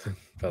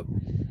 But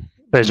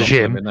it's a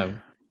shame.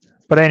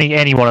 But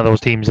any one of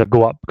those teams that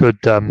go up could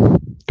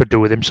do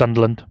with him.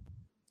 Sunderland.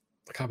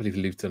 I can't believe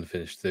Luton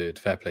finished third.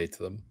 Fair play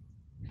to them.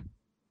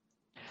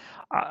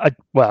 I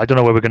don't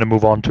know where we're going to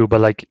move on to,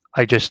 but like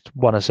I just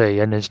want to say,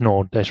 and there's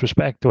no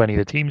disrespect to any of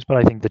the teams, but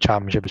I think the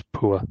Championship is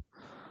poor.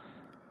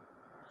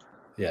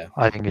 Yeah,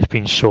 I think it's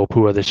been so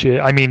poor this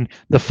year. I mean,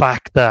 the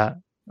fact that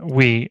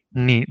we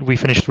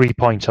finished 3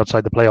 points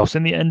outside the playoffs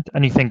in the end,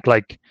 and you think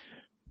like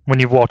when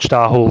you've watched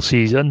our whole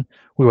season,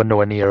 we were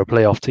nowhere near a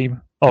playoff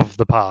team of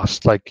the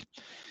past. Like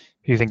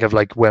If you think of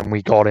like when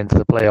we got into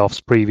the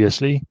playoffs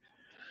previously,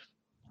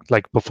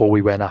 like before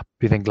we went up,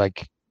 you think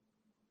like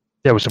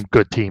there were some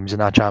good teams in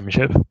that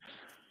championship.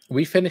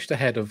 We finished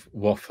ahead of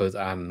Watford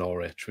and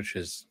Norwich, which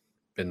has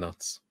been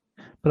nuts.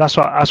 But that's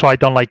why I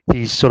don't like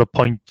these sort of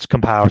points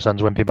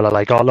comparisons when people are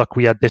like, oh look,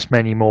 we had this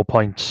many more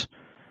points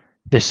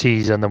this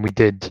season than we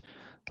did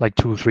like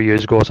 2-3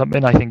 years ago or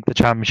something. I think the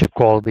championship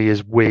quality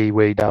is way,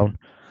 way down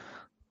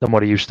than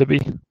what it used to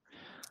be.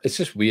 It's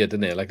just weird,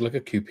 isn't it? Like, look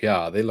at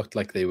QPR. They looked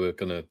like they were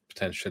going to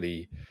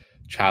potentially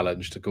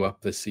challenge to go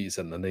up this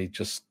season, and they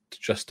just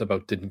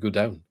about didn't go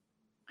down.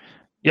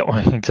 Yeah,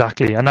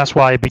 exactly. And that's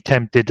why I'd be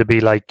tempted to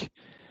be like,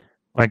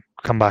 when I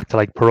come back to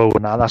like Perot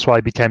and that's why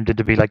I'd be tempted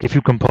to be like, if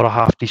you can put a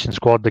half-decent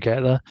squad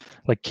together,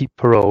 like keep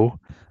Perot.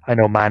 I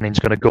know Manning's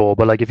going to go,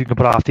 but like if you can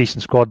put a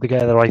half-decent squad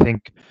together, I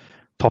think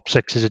top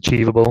 6 is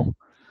achievable.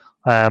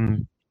 I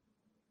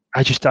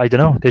don't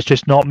know. There's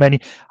just not many.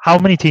 How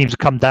many teams have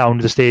come down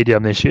to the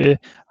stadium this year?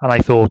 And I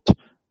thought,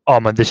 oh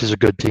man, this is a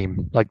good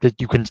team. Like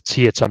you can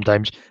see it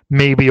sometimes.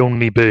 Maybe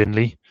only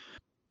Burnley.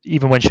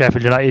 Even when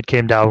Sheffield United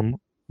came down,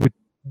 we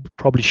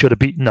probably should have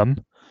beaten them.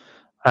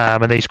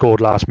 And they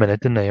scored last minute,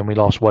 didn't they? And we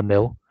lost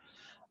 1-0.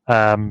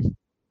 And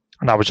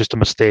that was just a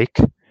mistake.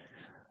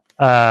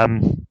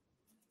 And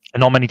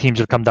not many teams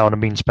have come down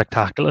and been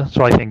spectacular.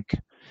 So I think,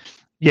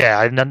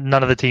 yeah,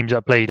 none of the teams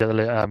that played at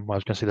the, I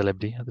was going to say the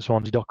Liberty, at the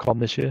Swansea.com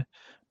this year.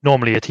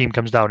 Normally a team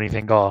comes down and you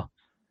think, oh,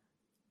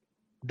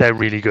 they're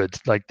really good.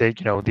 Like,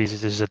 this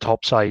is a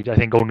top side. I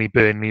think only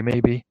Burnley,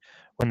 maybe,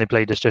 when they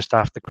played us just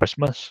after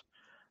Christmas.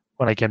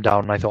 When I came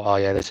down and I thought, oh,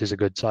 yeah, this is a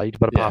good side.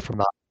 But apart from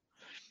that,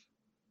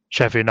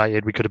 Sheffield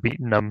United, we could have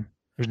beaten them.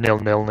 It was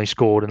 0-0 and they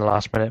scored in the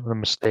last minute with a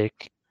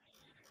mistake.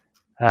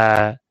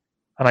 And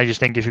I just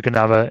think if you can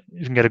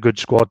get a good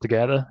squad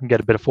together and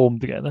get a bit of form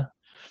together,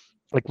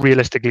 like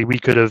realistically, we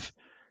could have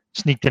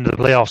sneaked into the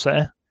playoffs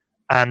there,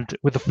 and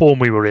with the form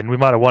we were in, we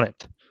might have won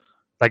it.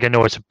 Like I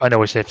know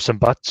it's ifs and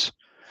buts,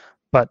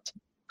 but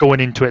going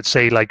into it,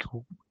 say like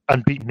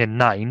unbeaten in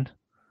 9,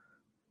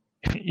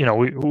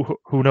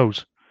 who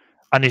knows?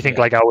 And you think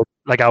like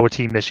our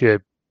team this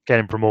year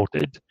getting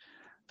promoted,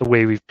 the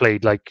way we've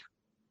played, like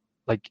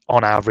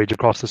on average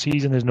across the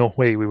season, there's no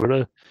way we were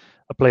a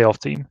playoff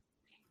team.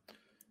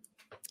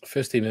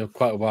 First team in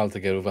quite a while to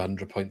get over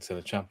 100 points in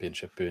a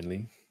championship,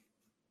 Burnley.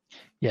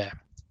 Yeah.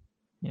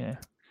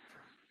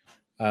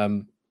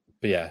 But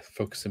yeah,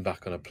 focusing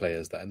back on our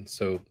players then.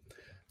 So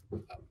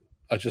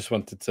I just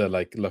wanted to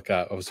look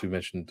at, obviously we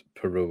mentioned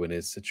Perot and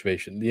his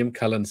situation. Liam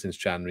Cullen since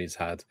January has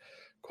had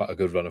quite a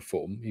good run of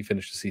form. He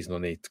finished the season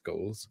on 8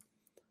 goals.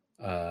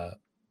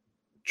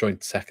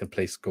 Joint second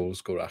place goal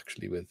scorer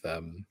actually with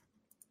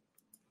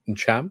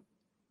Ncham,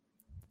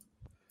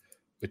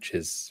 which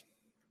is,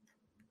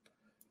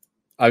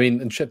 I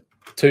mean, to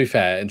be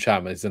fair,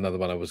 Ncham is another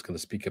one I was going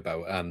to speak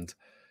about, and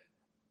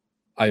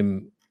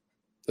I'm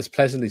as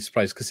pleasantly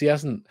surprised because he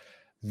hasn't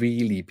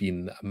really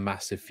been a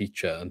massive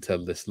feature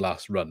until this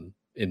last run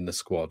in the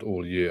squad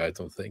all year, I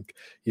don't think.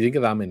 You think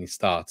of that many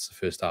starts the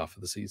first half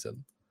of the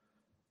season,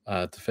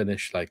 to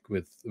finish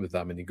with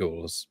that many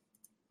goals.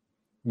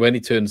 When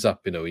he turns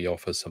up, he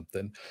offers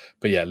something.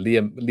 But yeah,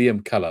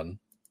 Liam Cullen,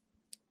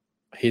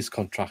 his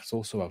contract's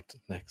also out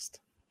next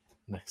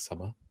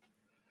summer.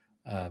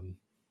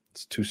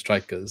 It's 2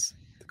 strikers.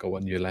 They've got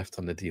 1 year left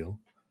on the deal.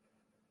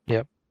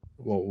 Yep.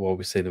 What are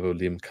we saying about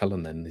Liam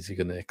Cullen then? Is he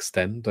going to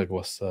extend? Like,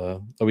 are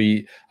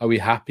we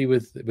happy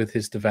with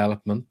his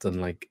development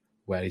and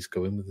where he's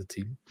going with the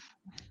team?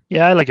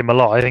 Yeah, I like him a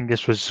lot. I think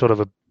this was sort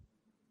of a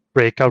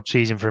breakout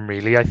season for him.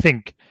 Really, I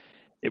think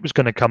it was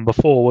going to come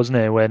before, wasn't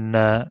it?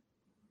 When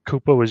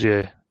Cooper was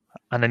here,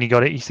 and then he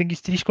got it.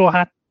 Did he score a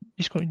hat?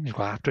 He scored a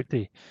hat-trick, did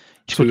he?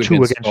 He scored 2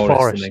 against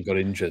Forest and then got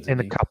injured in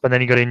the cup, and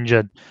then he got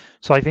injured.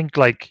 So I think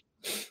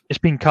it's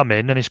been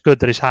coming, and it's good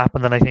that it's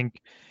happened. And I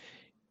think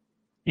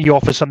he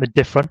offers something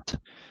different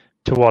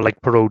to what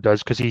Perot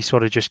does, because he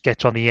sort of just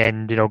gets on the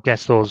end,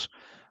 gets those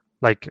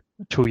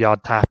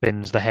 2-yard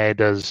tap-ins, the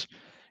headers.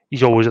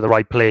 He's always at the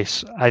right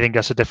place. I think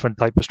that's a different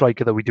type of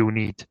striker that we do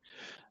need,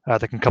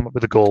 that can come up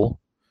with a goal.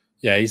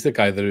 Yeah, he's the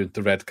guy that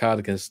the red card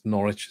against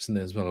Norwich, isn't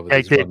he, as well? Yeah,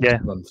 he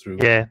did. Run through.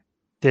 Yeah,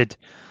 did.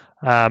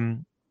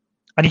 And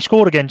he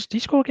scored against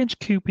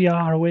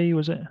QPR away,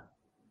 was it?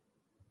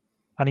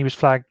 And he was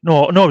flagged.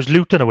 No, it was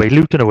Luton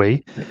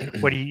away,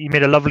 where he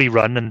made a lovely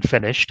run and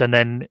finished, and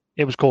then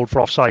it was called for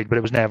offside, but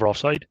it was never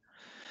offside.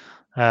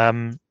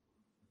 So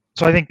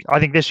I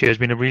think this year has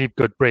been a really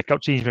good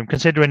breakout season for him,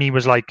 considering he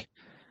was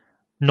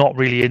not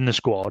really in the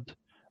squad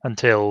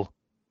until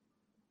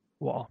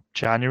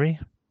January.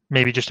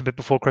 Maybe just a bit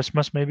before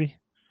Christmas, maybe.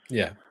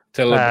 Yeah,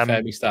 till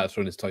Febby started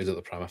throwing his toys at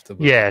the pram after.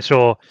 Yeah,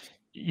 so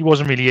he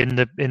wasn't really in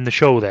the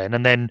show then,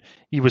 and then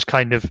he was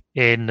kind of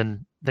in,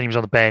 and then he was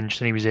on the bench,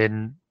 then he was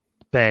in,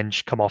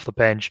 bench, come off the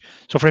bench.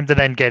 So for him to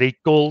then get 8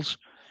 goals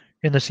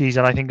in the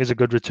season, I think is a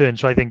good return.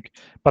 So I think,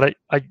 but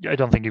I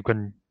don't think you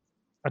can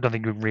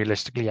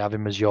realistically have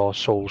him as your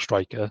sole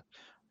striker.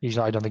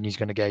 I don't think he's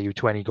going to get you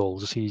 20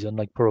 goals a season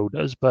like Perot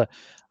does. But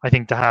I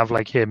think to have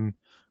him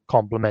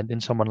complementing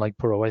someone like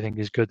Perot, I think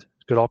is good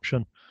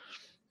option.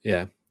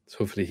 yeah, so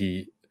hopefully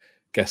he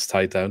gets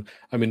tied down.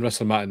 I mean,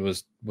 Russell Martin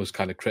was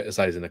kind of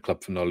criticising the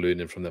club for not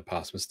learning from their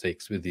past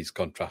mistakes with these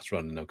contracts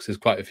running now, because there's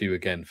quite a few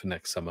again for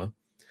next summer, a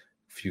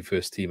few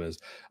first teamers.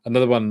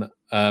 Another one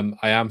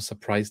I am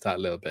surprised at a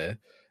little bit,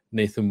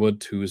 Nathan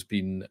Wood, who has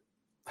been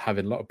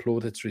having a lot of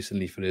plaudits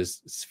recently for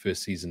his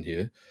first season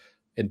here.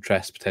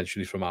 Interest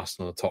potentially from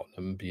Arsenal or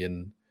Tottenham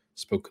being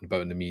spoken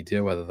about in the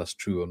media, whether that's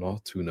true or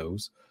not, who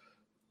knows.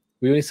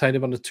 We only signed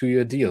him on a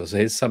 2-year deal, so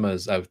his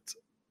summer's out.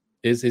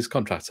 His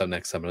contract's out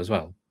next summer as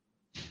well.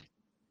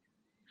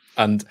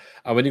 And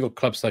when you got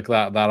clubs like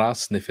that are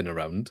sniffing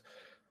around,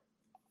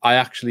 I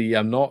actually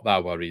am not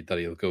that worried that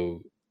he'll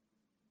go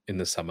in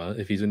the summer.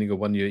 If he's only got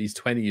 1 year, he's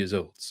 20 years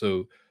old,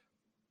 so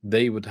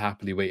they would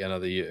happily wait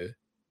another year.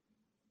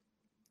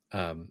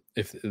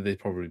 If they'd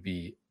probably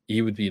be,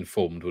 he would be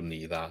informed, wouldn't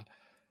he, that,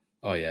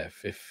 oh yeah,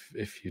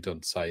 if you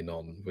don't sign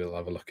on, we'll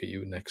have a look at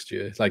you next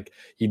year. It's like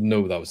he'd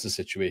know that was the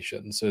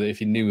situation. So if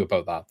he knew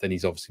about that, then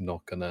he's obviously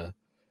not gonna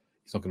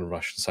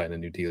rush to sign a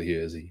new deal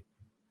here, is he?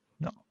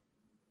 No.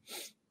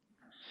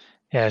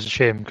 Yeah, it's a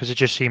shame because it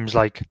just seems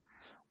like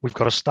we've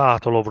got to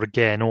start all over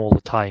again all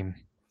the time.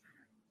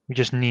 We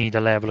just need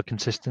a level of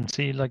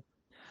consistency. Like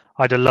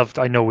I'd have loved.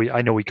 I know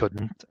we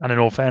couldn't. And in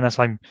all fairness,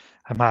 I'm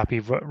happy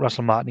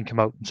Russell Martin came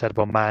out and said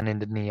about Manning,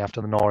 didn't he,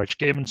 after the Norwich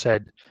game, and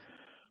said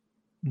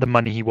the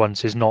money he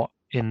wants is not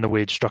in the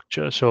wage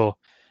structure. So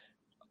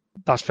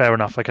that's fair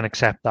enough. I can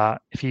accept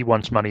that. If he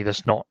wants money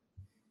that's not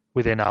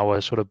within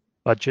our sort of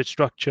budget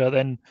structure,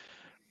 then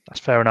that's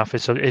fair enough.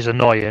 It's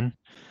annoying,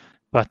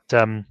 but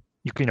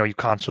you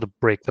can't sort of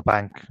break the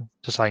bank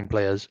to sign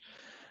players.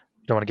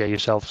 You don't want to get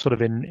yourself sort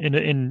of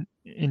in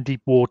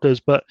deep waters.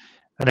 But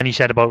and then he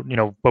said about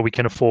but we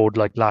can afford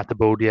like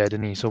Latabodia,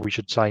 didn't he? So we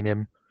should sign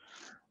him.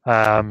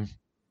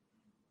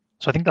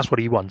 So I think that's what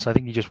he wants. I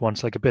think he just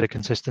wants like a bit of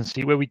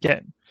consistency where we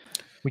get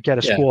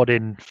a squad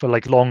in for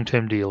like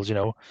long-term deals.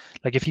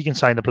 Like if he can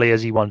sign the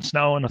players he wants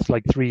now and it's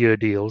like 3-year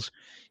deals,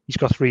 he's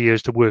got 3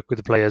 years to work with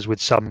the players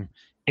with some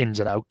ins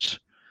and outs.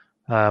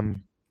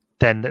 Then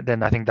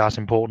I think that's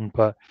important,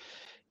 but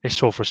it's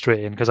so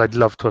frustrating because I'd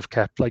love to have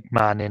kept like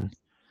Manning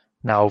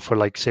now for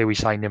like, say we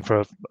signed him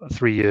for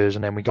 3 years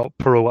and then we got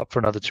Perot up for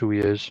another 2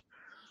 years.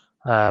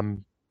 I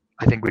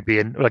think we'd be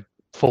in like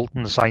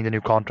Fulton signed a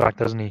new contract,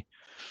 doesn't he?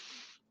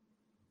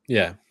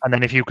 Yeah. And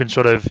then if you can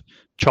sort of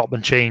chop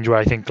and change where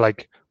I think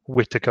like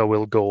Whittaker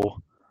will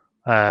go,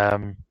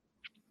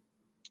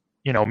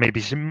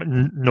 maybe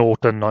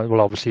Norton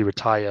will obviously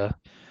retire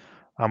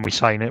and we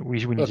sign it.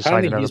 We need to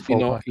sign another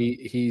fullback.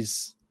 He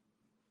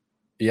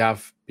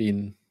have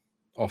been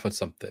offered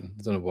something.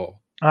 I don't know what.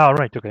 Oh,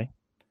 right. Okay.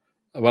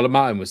 Well,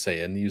 Martin was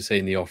saying,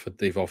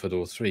 they've offered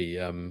all three.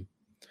 I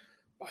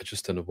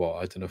just don't know what.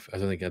 I don't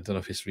know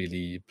if it's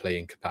really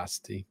playing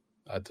capacity.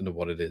 I don't know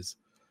what it is.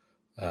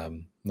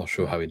 Not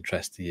sure how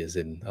interested he is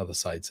in other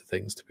sides of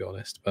things, to be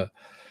honest. But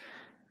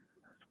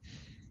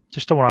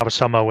just don't want to have a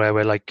summer where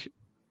we're like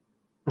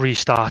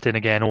restarting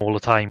again all the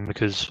time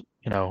because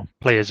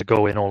players are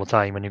going all the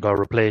time and you've got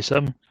to replace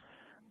them.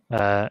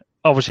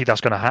 Obviously,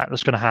 that's going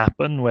to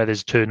happen where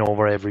there's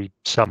turnover every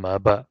summer,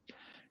 but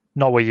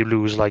not where you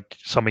lose like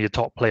some of your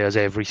top players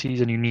every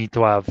season. You need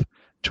to have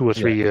 2 or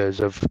 3 years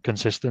of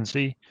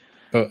consistency.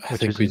 But I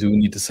think we do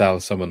need to sell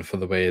someone for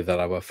the way that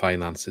our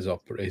finances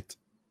operate.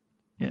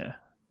 Yeah.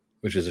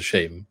 Which is a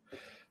shame.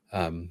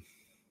 Don't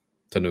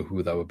know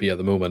who that would be at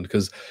the moment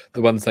because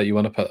the ones that you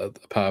want to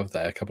put out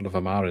there, a couple of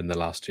them are in the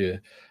last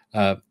year.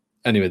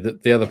 Anyway,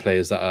 the other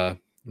players that are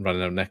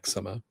running out next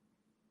summer,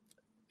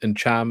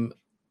 Cham,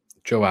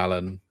 Joe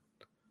Allen,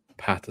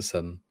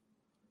 Patterson,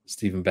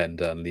 Stephen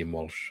Bender, and Liam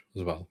Walsh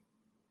as well.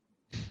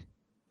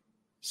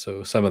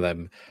 So some of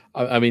them,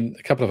 I mean,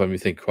 a couple of them you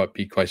think would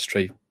be quite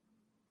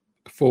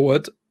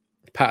straightforward.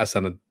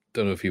 Patterson, I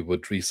don't know if you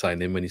would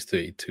re-sign him when he's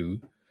 32.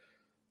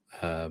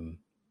 And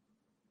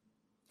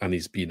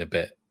he's been a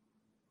bit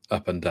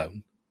up and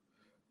down,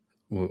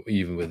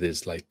 even with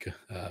his like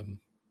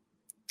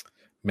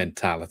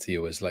mentality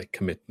or his like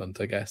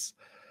commitment, I guess.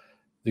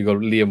 You got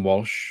Liam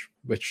Walsh,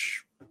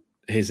 which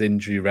his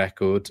injury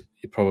record,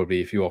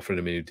 probably if you offer him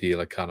a new deal,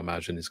 I can't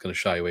imagine he's going to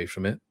shy away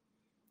from it.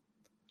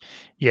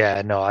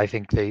 Yeah, no, I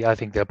think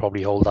they'll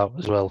probably hold out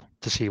as well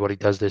to see what he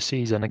does this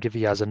season. Like if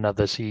he has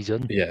another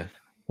season,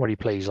 where he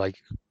plays like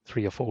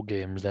 3 or 4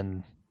 games,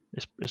 then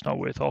it's not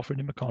worth offering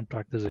him a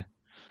contract, is it?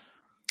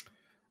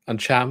 And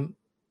Cham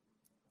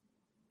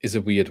is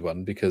a weird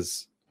one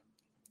because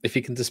if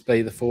he can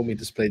display the form he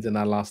displayed in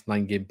that last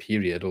 9-game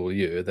period all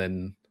year,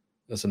 then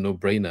that's a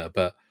no-brainer.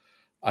 But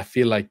I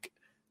feel like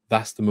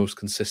that's the most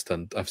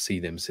consistent I've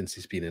seen him since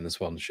he's been in a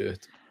Swan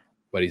shirt,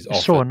 where he's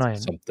offered so annoying.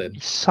 Something.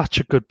 He's such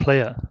a good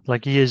player.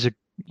 Like he's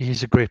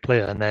a great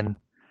player, and then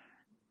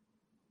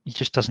he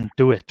just doesn't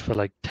do it for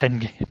like 10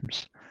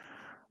 games.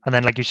 And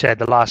then, like you said,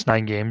 the last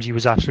 9 games he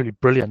was absolutely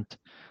brilliant.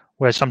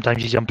 Whereas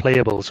sometimes he's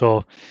unplayable.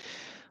 So,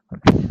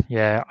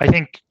 yeah, I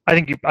think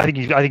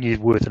he's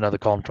worth another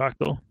contract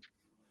though.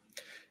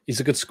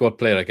 He's a good squad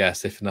player, I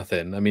guess, if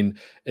nothing. I mean,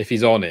 if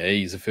he's on it,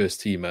 he's a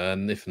first teamer,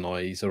 and if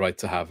not, he's all right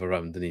to have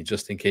around, and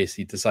just in case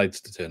he decides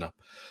to turn up.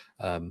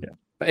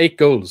 But 8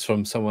 goals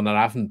from someone that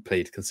haven't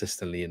played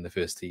consistently in the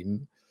first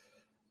team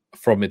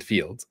from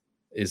midfield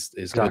is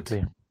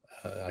Exactly.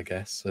 good, I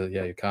guess. So,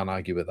 yeah, you can't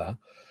argue with that.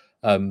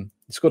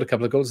 He scored a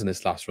couple of goals in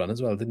this last run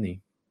as well, didn't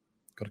he?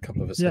 Got a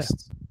couple of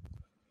assists. Yeah.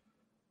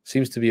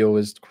 Seems to be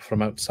always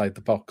from outside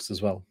the box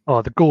as well.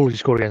 Oh, the goal he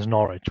scored against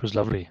Norwich was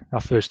lovely.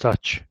 That first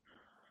touch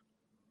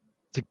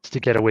to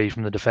get away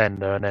from the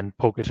defender and then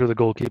poke it through the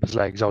goalkeeper's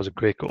legs. That was a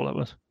great goal, that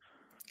was.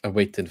 I'm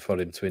waiting for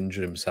him to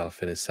injure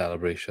himself in his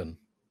celebration.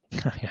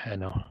 Yeah, I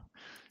know.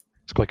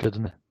 It's quite good,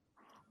 isn't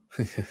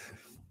it?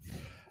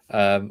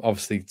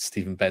 Obviously,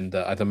 Stephen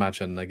Bender, I'd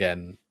imagine,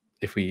 again,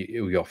 if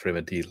we offer him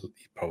a deal,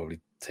 he'd probably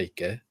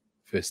take it.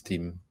 First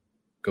team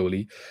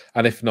goalie.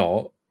 And if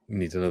not, we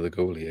need another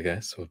goalie, I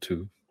guess, or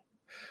 2.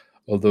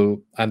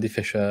 Although Andy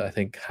Fisher, I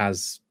think,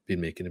 has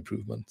been making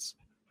improvements.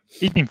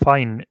 He's been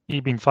fine.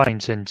 He's been fine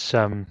since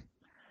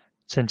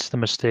the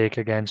mistake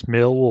against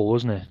Millwall,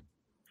 wasn't it?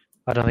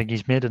 I don't think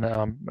he's made an.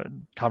 I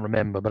can't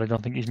remember, but I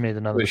don't think he's made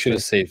another. We should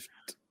have saved.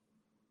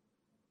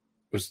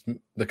 Was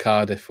the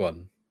Cardiff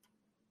one?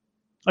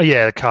 Oh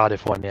yeah, the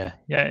Cardiff one. Yeah.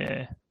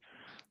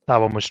 That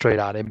one was straight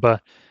at him.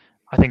 But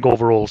I think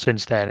overall,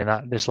 since then,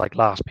 in this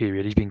last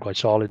period, he's been quite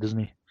solid, isn't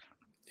he?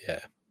 Yeah.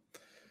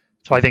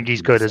 So I think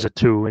he's good as a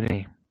 2, isn't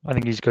he? I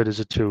think he's good as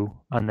a 2,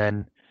 and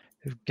then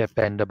get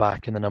Bender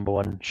back in the number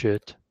 1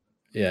 shirt.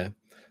 Yeah,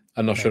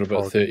 I'm not sure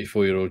about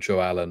 34-year-old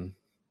Joe Allen.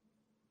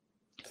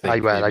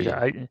 You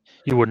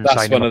wouldn't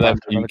that's sign one him of them.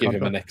 You give contract.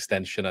 him an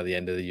extension at the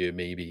end of the year,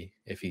 maybe,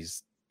 if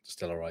he's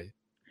still all right.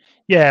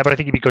 Yeah, but I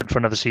think he'd be good for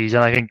another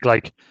season. I think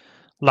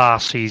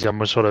last season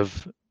was sort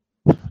of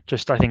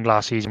I think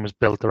last season was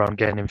built around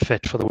getting him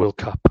fit for the World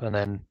Cup, and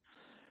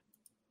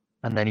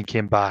then he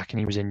came back and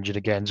he was injured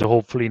again. So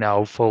hopefully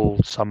now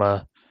full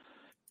summer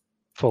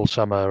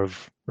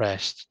of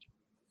rest.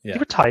 Yeah.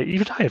 He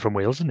retired from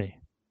Wales, didn't he?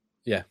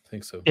 Yeah, I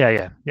think so.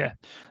 Yeah.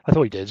 I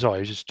thought he did.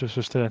 Sorry,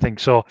 just I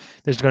think so.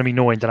 There's going to be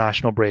no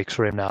international breaks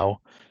for him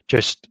now.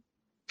 Just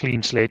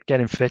clean slate,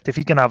 get him fit. If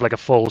he can have a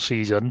full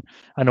season,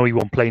 I know he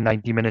won't play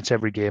 90 minutes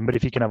every game, but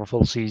if he can have a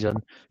full season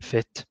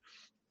fit,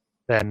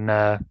 then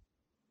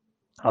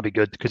I'll be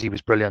good, because he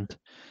was brilliant.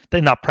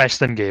 Then that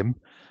Preston game,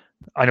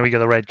 I know he got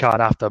the red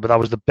card after, but that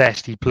was the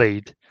best he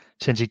played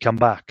since he'd come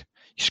back.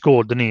 He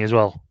scored, didn't he, as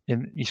well?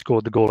 He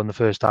scored the goal in the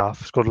first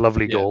half. Scored a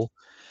lovely goal.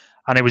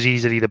 And it was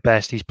easily the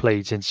best he's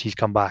played since he's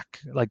come back.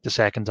 The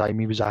second time,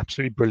 he was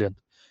absolutely brilliant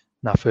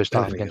in that first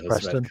half against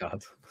Preston.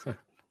 It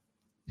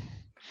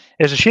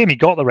was a shame he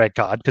got the red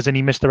card, because then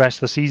he missed the rest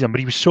of the season. But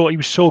he was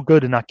so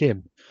good in that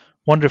game.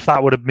 Wonder if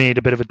that would have made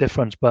a bit of a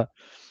difference. But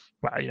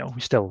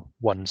we still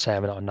won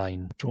 7 out of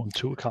 9, drawn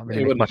 2. Can't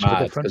really make much of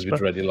a difference.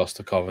 Because we'd already lost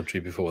to Coventry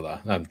before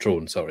that.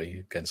 Drawn,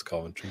 against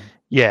Coventry.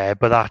 Yeah,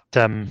 but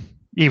that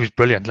he was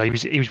brilliant.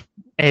 He was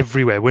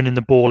everywhere, winning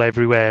the ball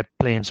everywhere,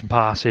 playing some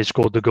passes,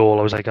 scored the goal.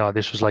 I was like,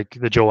 this was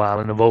the Joe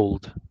Allen of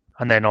old.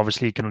 And then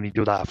obviously he can only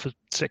do that for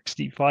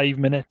 65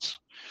 minutes.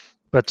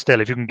 But still,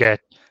 if you can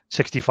get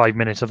 65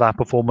 minutes of that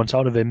performance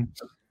out of him,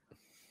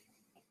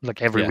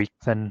 every week,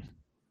 then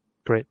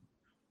great.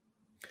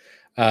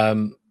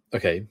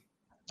 Okay.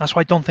 That's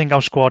why I don't think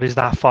our squad is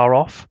that far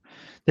off.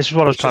 This is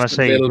what I was trying to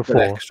say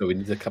before. Extra. We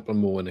need a couple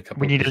more and a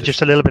couple. We needed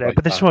just a little bit.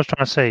 But this is what I was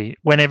trying to say.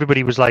 When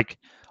everybody was like,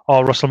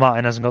 "Oh, Russell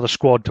Martin hasn't got a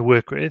squad to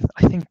work with,"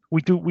 I think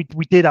we do. We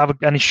did have,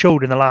 and it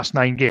showed in the last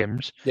 9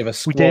 games. Yeah,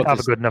 we did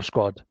have a good enough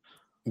squad.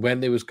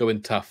 When it was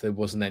going tough, there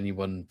wasn't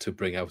anyone to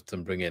bring out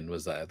and bring in.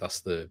 Was there? That's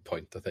the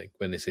point. I think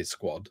when they say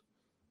squad.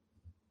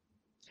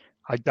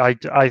 I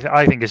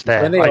think it's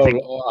there. When they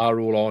are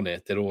all on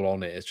it, they're all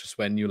on it. It's just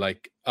when you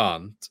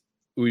aren't,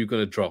 who are you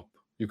going to drop?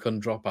 You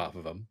couldn't drop half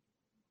of them.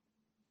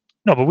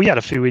 No, but we had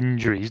a few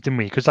injuries, didn't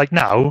we? Because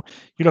now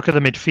you look at the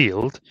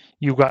midfield,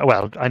 you've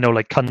got, I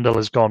know Cundle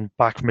has gone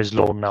back from his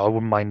loan now. I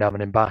wouldn't mind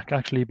having him back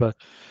actually, but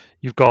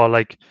you've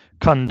got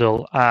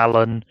Cundle,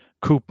 Allen,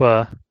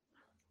 Cooper,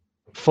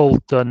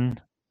 Fulton,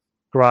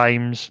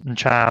 Grimes, and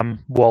Cham,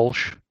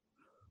 Walsh.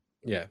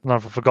 Yeah,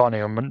 I've forgotten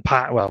him, and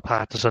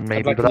Patterson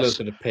maybe. But a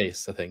little bit of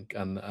pace, I think,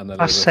 and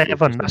that's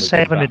 7. That's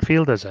 7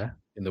 midfielders there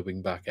in the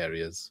wing back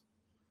areas.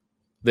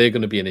 They're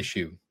going to be an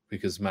issue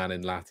because Man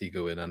and Lati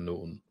go in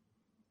unknown.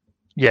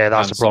 Yeah,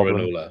 that's a problem.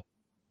 Sorinola.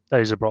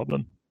 That is a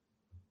problem.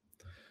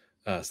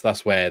 So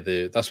that's where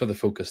the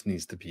focus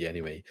needs to be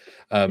anyway.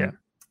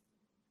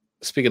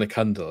 Speaking of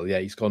Cundle,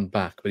 he's gone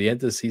back, but he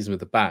ended the season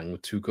with a bang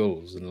with 2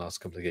 goals in the last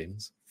couple of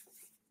games.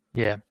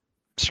 Yeah,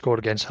 scored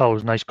against Hull.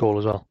 Nice goal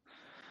as well.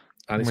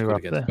 And he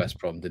scored against West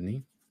Brom, didn't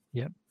he?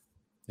 Yeah.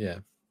 Yeah.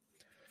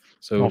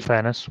 So, all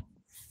fairness.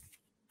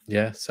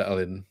 Yeah, settle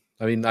in.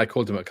 I mean, I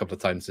called him a couple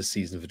of times this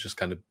season for just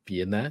kind of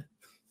being there.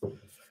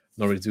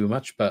 Not really doing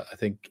much, but I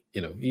think,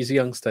 he's a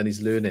youngster and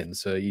he's learning.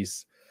 So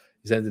he's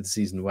ended the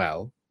season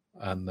well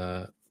and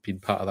been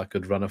part of that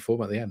good runner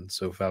form at the end.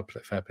 So fair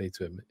play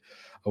to him.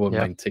 I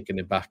wouldn't mind taking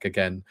him back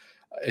again.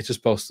 It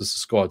just bolsters the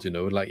squad,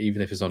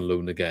 even if he's on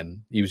loan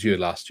again. He was here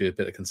last year, a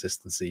bit of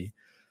consistency.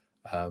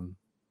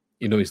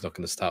 He's not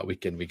going to start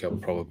week in, week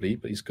out probably,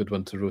 but he's a good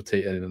one to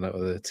rotate in and out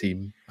of the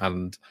team.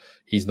 And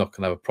he's not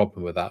going to have a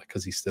problem with that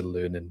because he's still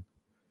learning.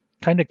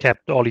 kind of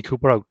kept Ollie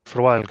Cooper out for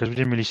a while because we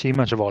didn't really see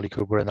much of Ollie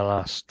Cooper in the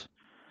last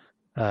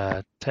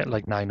 9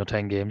 or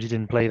 10 games. He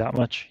didn't play that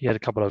much. He had a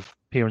couple of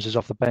appearances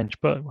off the bench,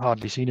 but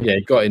hardly seen him. Yeah,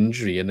 he got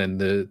injury and then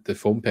the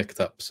form picked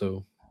up.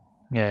 So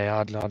yeah,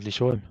 I hardly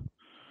saw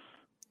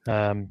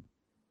him.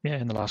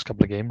 In the last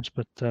couple of games,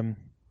 but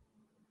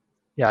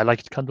yeah, I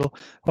liked Cundle.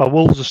 Well,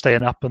 Wolves are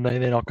staying up and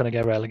they're not going to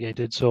get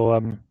relegated. So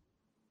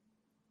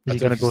is he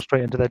going to go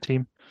straight into their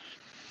team?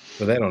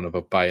 Well, they're on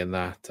about buying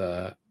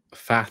that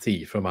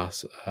fatty from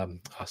us,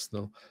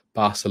 Arsenal,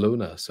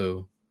 Barcelona.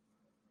 So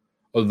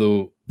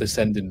although they're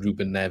sending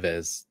Ruben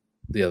Neves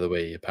the other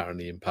way,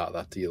 apparently in part of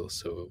that deal,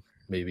 so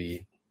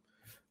maybe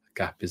a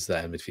gap is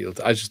there in midfield.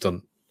 I just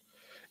don't.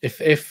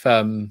 If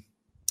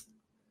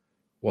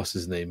what's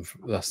his name?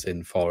 That's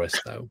in Forest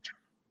now.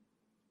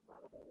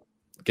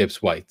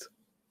 Gibbs White.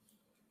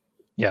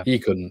 Yeah, he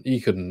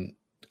couldn't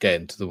get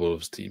into the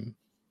Wolves team.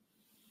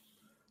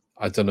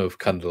 I don't know if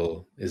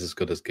Cundle is as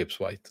good as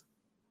Gibbs White.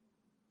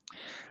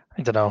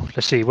 I don't know.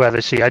 Let's see. Well,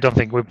 let's see. I don't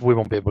think we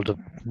won't be able to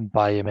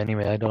buy him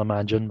anyway. I don't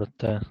imagine, but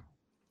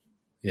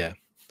yeah,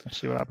 let's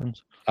see what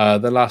happens.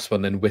 The last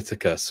one then,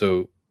 Whittaker.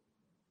 So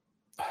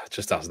it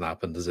just hasn't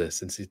happened, has it,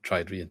 since he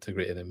tried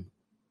reintegrating him?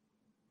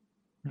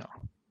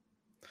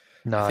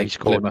 No, I think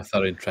Plymouth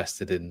are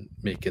interested in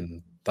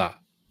making that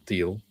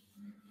deal.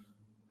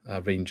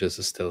 Rangers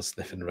are still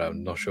sniffing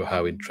around. Not sure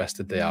how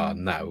interested they are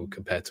now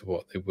compared to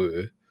what they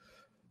were.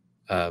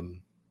 I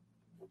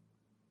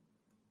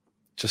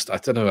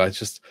don't know. I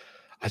just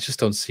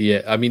don't see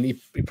it. I mean, he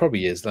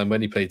probably is. And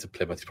when he played to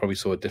Plymouth, he probably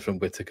saw a different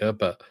Whittaker,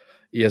 but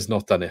he has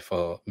not done it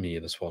for me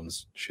in a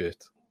Swans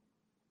shirt.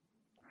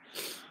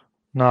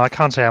 No, I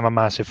can't say I'm a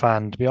massive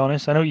fan, to be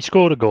honest. I know he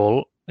scored a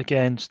goal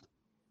against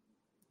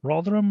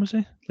Rotherham, was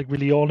he? Like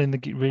really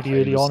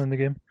early on in the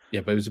game.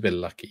 Yeah, but it was a bit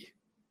lucky.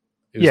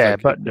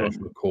 But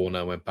from a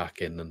corner went back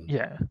in, and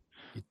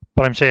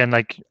But I'm saying,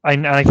 like,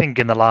 I think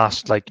in the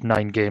last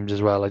 9 games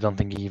as well, I don't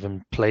think he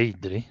even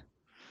played, did he?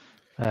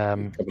 A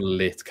couple of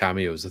late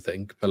cameos, I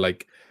think. But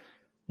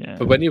yeah.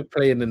 But when you're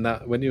playing in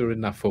that, when you're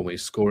in that form, you're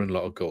scoring a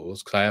lot of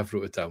goals. Because I have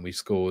wrote it down. We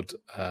scored.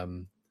 I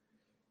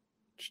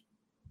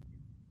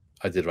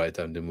did write it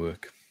down. Didn't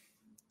work.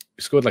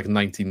 We scored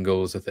 19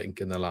 goals, I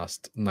think, in the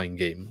last 9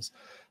 games,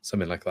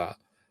 something like that.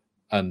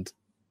 And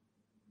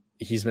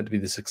he's meant to be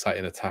this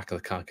exciting attacker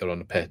that can't get on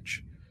the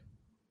pitch.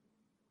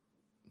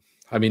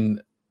 I mean,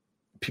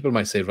 people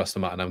might say Russell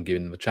Martin, I'm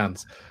giving him a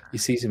chance. He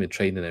sees him in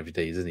training every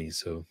day, isn't he?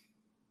 So,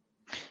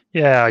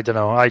 yeah, I don't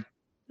know. I'm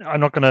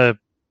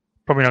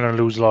probably not gonna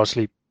lose a lot of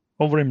sleep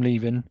over him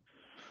leaving.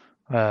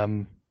 But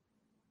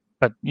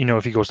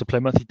if he goes to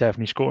Plymouth, he's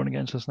definitely scoring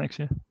against us next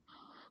year.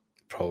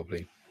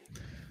 Probably.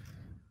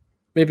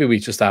 Maybe we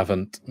just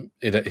haven't.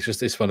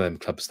 It's one of them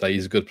clubs that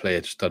he's a good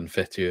player, just doesn't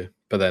fit you.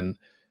 But then,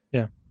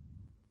 yeah,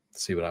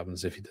 see what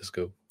happens if he does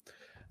go.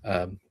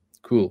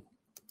 Cool.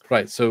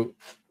 Right. So,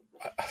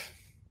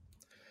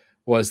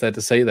 what is there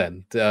to say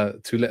then?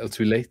 Too little,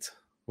 too late.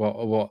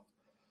 What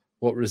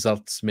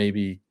results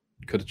maybe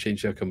could have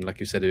changed the outcome? Like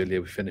you said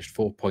earlier, we finished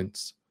 4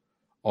 points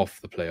off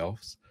the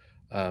playoffs.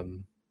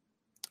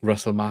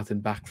 Russell Martin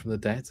back from the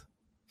dead.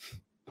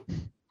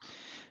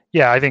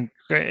 Yeah, I think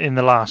in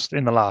the last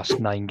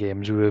 9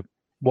 games, we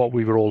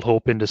were all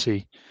hoping to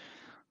see,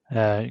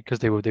 because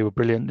they were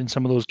brilliant in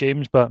some of those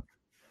games. But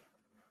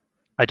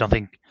I don't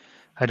think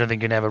you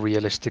can ever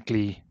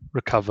realistically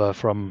recover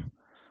from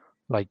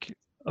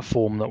a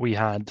form that we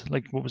had.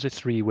 What was it,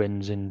 3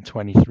 wins in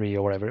 23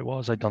 or whatever it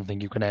was? I don't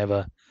think you can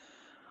ever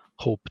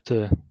hope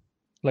to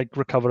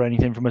recover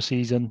anything from a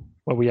season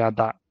where we had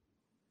that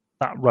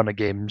run of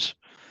games.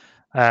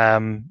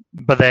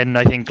 But then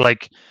I think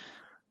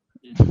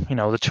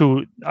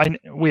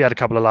we had a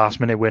couple of last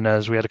minute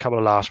winners, we had a couple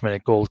of last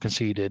minute goals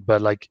conceded,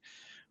 but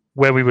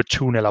where we were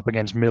 2-0 up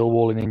against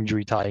Millwall in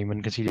injury time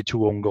and conceded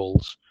 2 own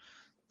goals,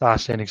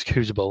 that's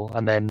inexcusable.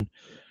 And then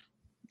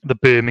the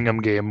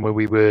Birmingham game where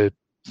we were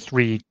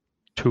 3-2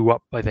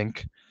 up, I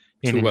think,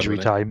 in injury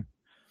time.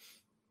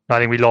 I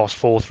think we lost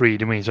 4-3,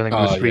 didn't we? So I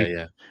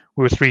think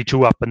we were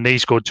 3-2 up and they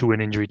scored 2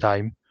 in injury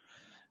time.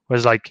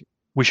 Whereas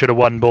we should have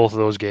won both of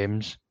those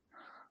games.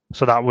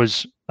 So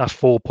that's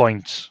 4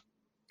 points.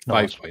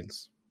 5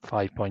 points.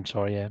 5 points,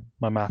 sorry, yeah.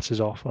 My maths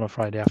is off on a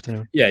Friday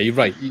afternoon. Yeah, you're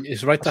right.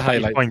 It's right to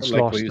highlight,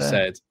 what you there.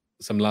 said,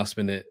 some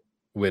last-minute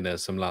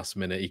winners, some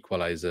last-minute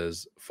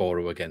equalisers, 4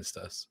 against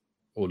us.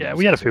 Yeah,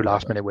 we had a few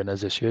last-minute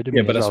winners this year, didn't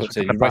we? Yeah, but that's what I'm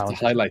saying. You're right to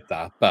highlight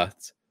that,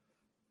 but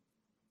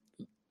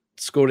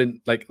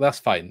scoring, that's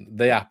fine.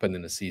 They happen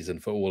in a season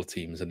for all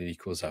teams and it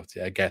equals out.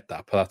 Yeah, I get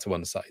that. Put that to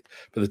one side.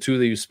 But the 2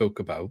 that you spoke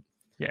about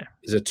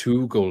is a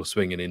 2-goal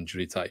swing in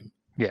injury time.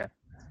 Yeah.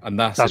 And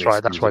that's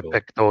right. That's why I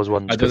picked those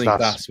ones. I don't think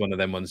that's one of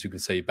them ones you can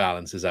say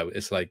balances out.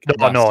 It's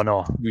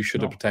no. We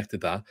should have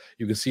protected that.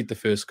 You concede the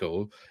first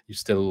goal, you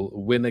still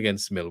win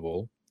against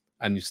Millwall,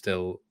 and you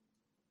still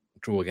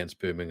draw against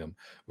Birmingham,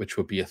 which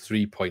would be a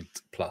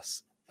 3-point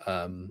plus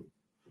on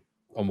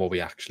what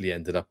we actually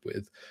ended up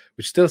with,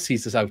 which still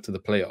sees us out to the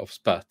playoffs.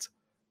 But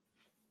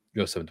you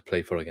have something to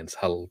play for against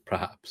Hull,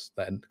 perhaps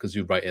then, because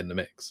you're right in the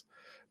mix.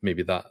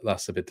 maybe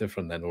that's a bit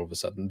different then all of a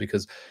sudden,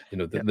 because the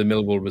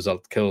Millwall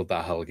result killed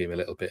that Hull game a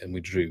little bit, and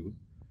we drew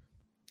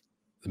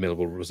the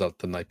Millwall result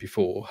the night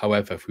before.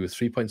 However, if we were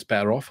 3 points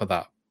better off at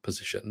that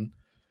position,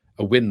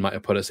 a win might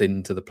have put us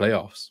into the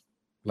playoffs.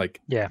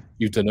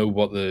 You don't know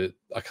what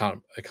I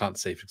can't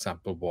say, for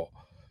example, what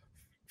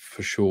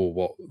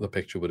the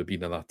picture would have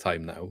been at that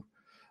time now.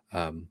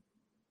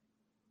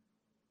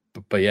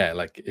 But yeah,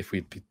 if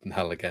we'd beaten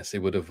Hull, I guess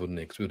it would have, wouldn't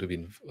it? 'Cause it would have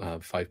been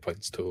 5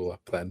 points total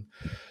up then.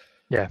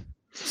 Yeah.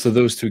 So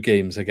those two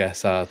games, I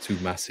guess, are two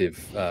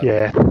massive.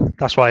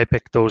 That's why I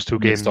picked those two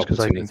games, because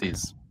I think.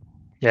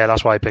 Yeah,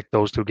 that's why I picked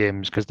those two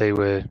games, because they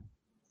were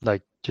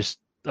just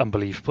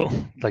unbelievable.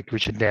 We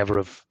should never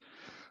have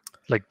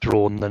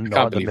drawn the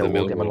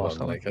Millwall game and lost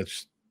them.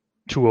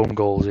 Two own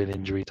goals in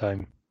injury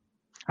time,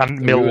 and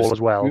Millwall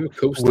as well. We were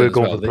coasting as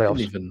well.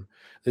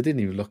 They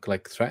didn't even look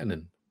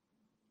threatening.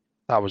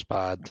 That was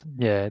bad.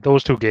 Yeah,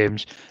 those two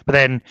games. But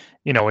then,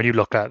 when you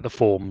look at the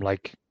form,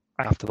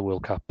 after the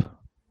World Cup,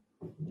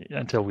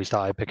 until we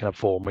started picking up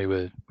form, we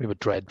were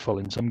dreadful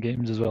in some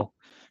games as well.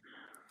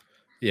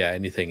 Yeah,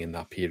 anything in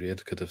that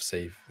period could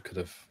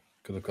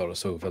have got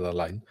us over the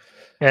line.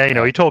 Yeah,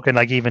 you're talking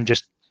even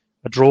just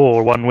a draw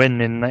or one win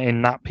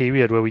in that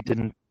period where we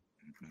didn't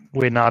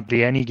win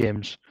hardly any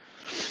games.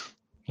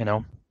 It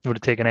would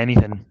have taken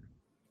anything.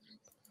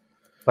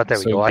 But there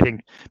we go. I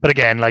think, but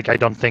again, I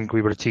don't think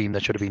we were a team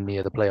that should have been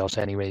near the playoffs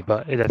anyway.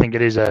 But I think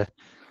it is it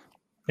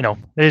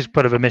is a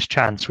bit of a missed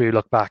chance when you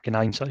look back in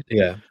hindsight.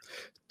 Yeah.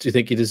 Do you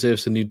think he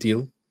deserves a new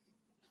deal?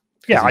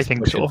 Yeah, I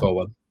think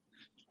so.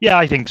 Yeah,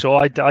 I think so.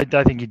 I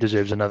think he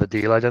deserves another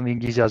deal. I don't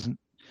think he hasn't.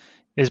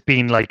 There's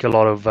been a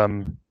lot of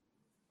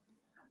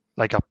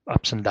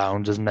ups and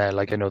downs, isn't there?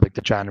 I know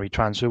the January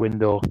transfer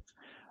window.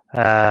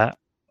 I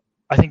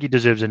think he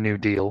deserves a new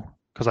deal,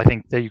 because I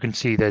think that you can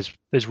see there's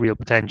real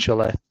potential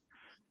there,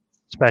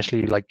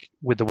 especially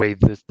with the way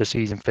the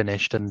season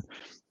finished, and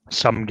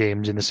some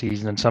games in the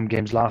season and some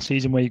games last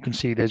season where you can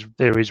see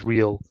there is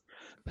real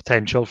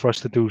potential for us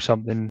to do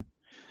something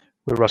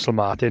with Russell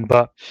Martin.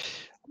 But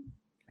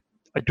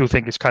I do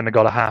think it's kind of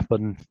got to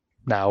happen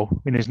now.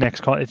 In his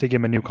next if they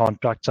give him a new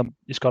contract,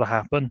 it's got to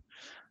happen.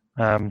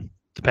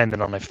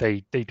 Depending on if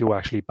they do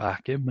actually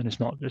back him, and it's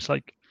not just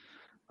a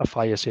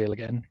fire sale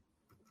again.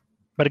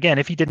 But again,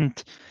 if he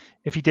didn't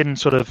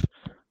sort of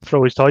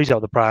throw his toys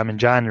out the pram in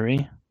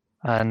January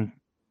and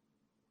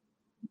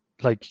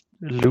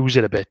lose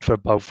it a bit for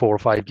about 4 or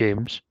 5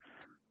 games,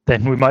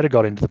 then we might have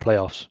got into the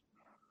playoffs.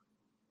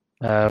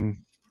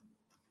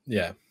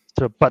 Yeah.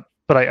 So, but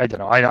I don't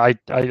know.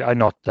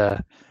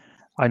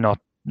 I'm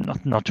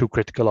not too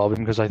critical of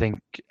him, because I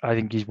think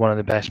he's one of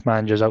the best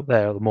managers out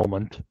there at the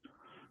moment.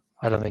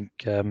 I don't think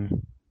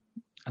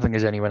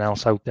there's anyone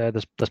else out there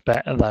that's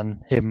better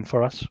than him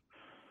for us,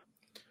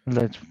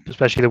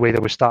 especially the way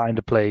that we're starting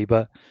to play.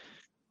 But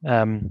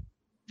I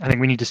think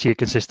we need to see it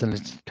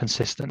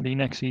consistently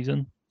next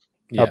season.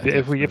 Yeah,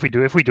 if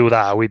we do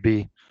that, we'd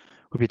be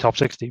top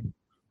 60.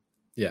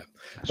 Yeah,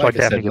 so I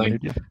definitely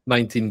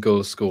 19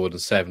 goals scored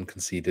and 7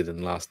 conceded in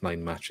the last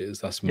 9 matches.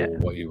 That's more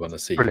what you want to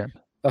see. Brilliant.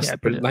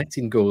 Brilliant.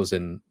 19 goals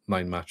in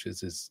 9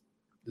 matches is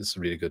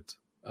really good.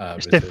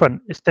 It's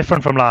different. It's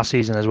different from last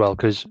season as well,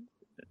 because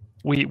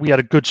we had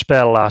a good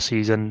spell last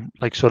season,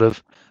 sort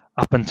of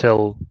up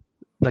until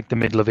the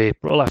middle of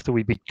April after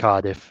we beat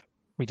Cardiff.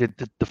 We did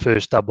the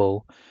first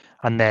double,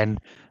 and then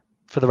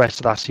for the rest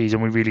of that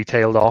season we really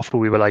tailed off.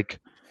 We were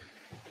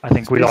I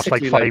think we lost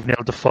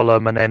 5-0 to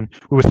Fulham, and then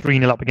we were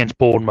 3-0 up against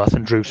Bournemouth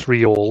and drew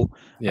 3-3.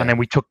 And then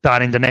we took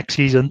that into next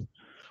season.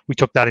 We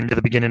took that into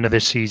the beginning of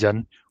this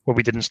season, where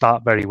we didn't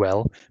start very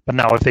well. But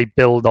now if they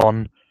build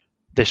on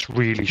this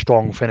really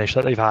strong finish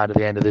that they've had at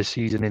the end of this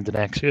season into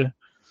next year,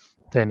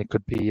 then it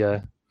could be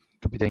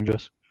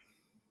dangerous.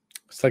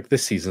 It's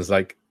this season's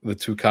the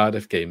 2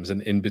 Cardiff games,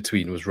 and in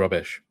between was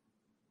rubbish.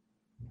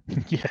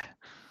 Yeah.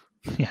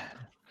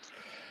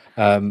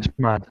 It's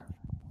mad.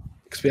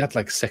 Because we had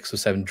 6 or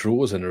 7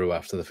 draws in a row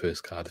after the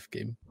first Cardiff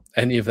game.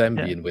 Any of them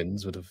being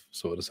wins would have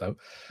sorted us out.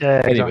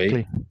 Yeah, anyway,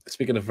 exactly.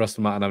 Speaking of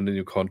Russell Martin having a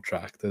new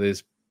contract, there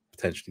is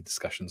potentially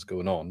discussions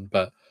going on,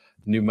 but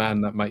the new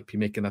man that might be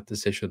making that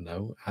decision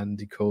now,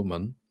 Andy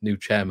Coleman, new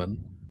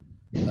chairman,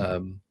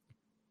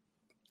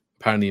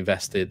 apparently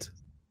invested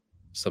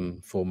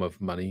some form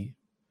of money,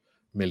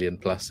 $1 million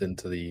plus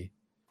into the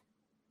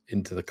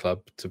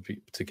club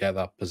to get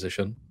that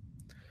position.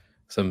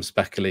 Some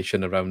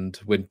speculation around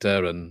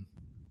Winter and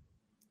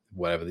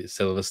whatever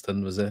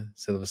Silverstein,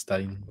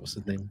 what's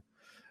his name?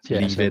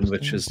 Leaving,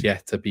 which is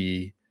yet to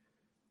be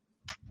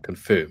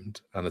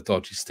confirmed, and a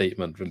dodgy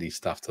statement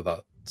released after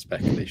that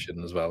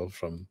speculation as well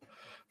from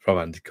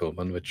Andy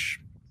Coleman, which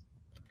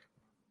I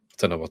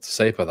don't know what to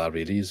say about that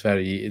really. He's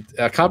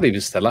I can't believe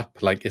he's still up.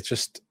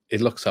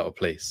 It looks out of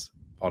place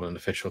on an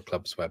official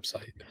club's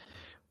website.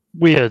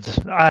 Weird.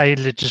 I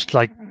just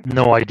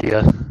no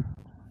idea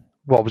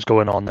what was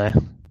going on there.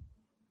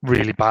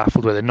 Really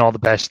baffled with it. Not the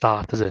best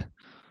start, is it?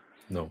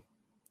 No.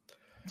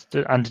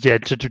 And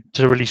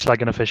to release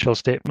an official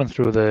statement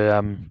through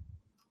the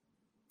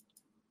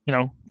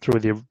through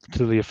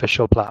the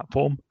official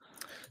platform.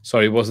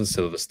 Sorry, it wasn't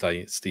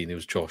Silverstein. It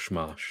was Josh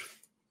Marsh.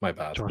 My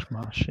bad. Josh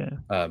Marsh,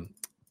 yeah.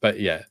 But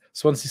yeah,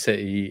 Swansea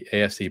City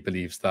AFC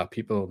believes that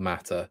people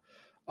matter.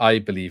 I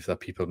believe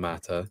that people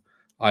matter.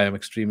 I am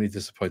extremely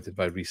disappointed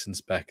by recent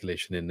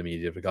speculation in the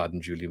media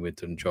regarding Julian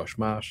Winter and Josh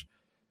Marsh.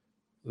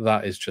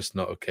 That is just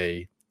not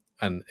okay,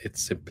 and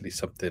it's simply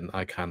something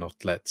I cannot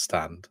let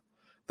stand.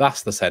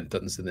 That's the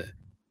sentence, isn't it?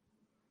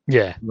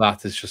 Yeah.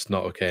 That is just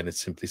not okay, and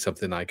it's simply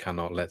something I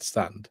cannot let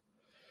stand.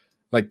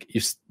 Like,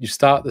 you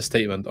start the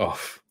statement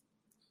off,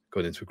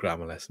 going into a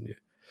grammar lesson here.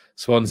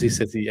 Swansea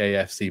City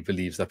AFC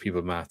believes that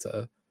people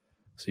matter.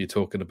 So you're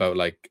talking about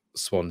like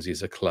Swansea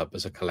as a club,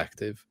 as a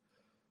collective.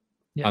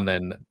 Yeah. And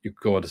then you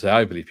go on to say,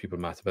 I believe people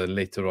matter. But then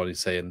later on, you're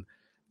saying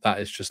that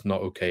is just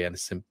not okay. And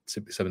it's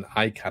simply something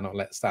I cannot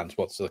let stand.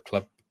 What's the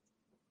club?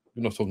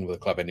 We're not talking about the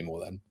club anymore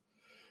then.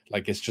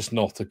 Like, it's just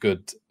not a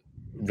good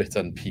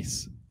written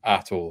piece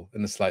at all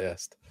in the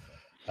slightest.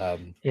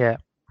 Yeah.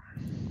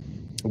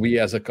 We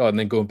as a, and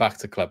then going back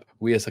to club,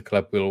 we as a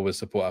club will always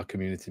support our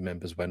community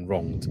members when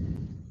wronged.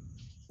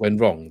 When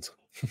wronged.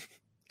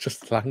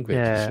 Just language.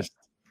 Yeah. It's just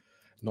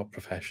not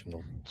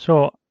professional.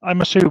 So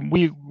I'm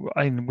assuming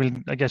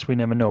I guess we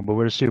never know, but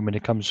we're assuming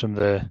it comes from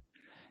the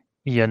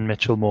Ian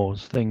Mitchell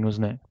Moores thing,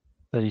 wasn't it?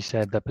 That he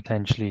said that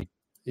potentially.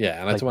 Yeah,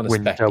 and I like, don't want to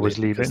Winter speculate was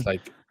leaving. because,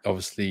 like,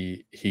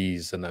 obviously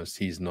he's announced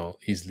he's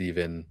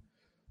leaving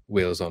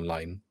Wales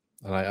Online,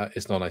 and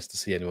it's not nice to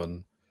see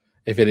anyone.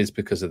 If it is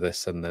because of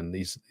this, and then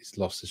he's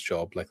lost his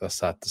job, like, that's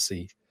sad to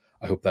see.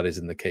 I hope that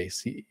isn't the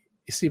case. He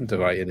seemed to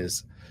write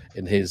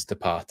in his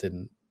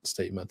departing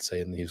statement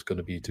saying he was going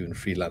to be doing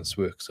freelance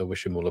work, so I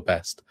wish him all the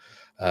best.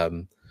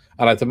 And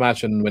I'd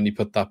imagine when he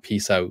put that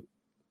piece out,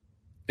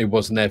 it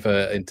was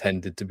never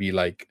intended to be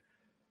like,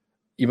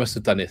 you must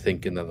have done it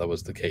thinking that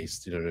was the case.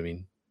 Do you know what I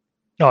mean?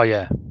 Oh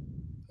yeah.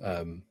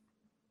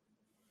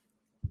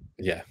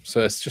 Yeah,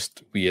 so it's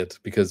just weird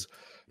because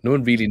no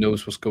one really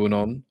knows what's going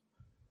on.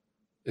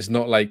 It's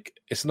not like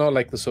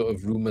the sort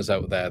of rumors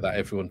out there that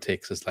everyone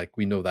takes as like,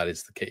 we know that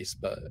is the case,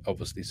 but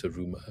obviously it's a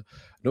rumor.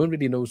 No one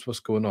really knows what's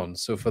going on.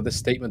 So for this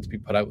statement to be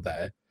put out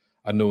there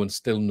and no one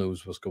still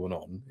knows what's going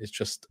on, it's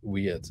just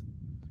weird.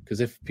 Because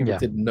if people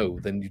didn't know,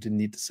 then you didn't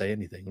need to say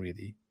anything,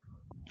 really.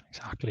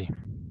 Exactly.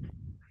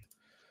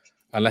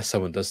 Unless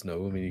someone does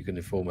know. I mean, you can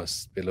inform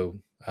us below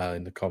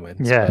in the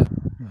comments. Yeah.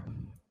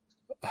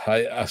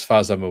 As far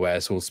as I'm aware,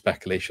 it's all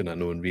speculation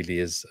and no one really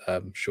is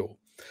sure.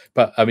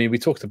 But, I mean, we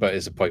talked about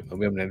his appointment.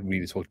 We haven't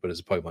really talked about his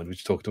appointment. We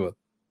just talked about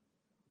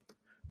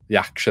the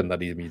action that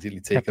he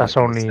immediately taken. That's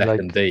only the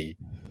second day.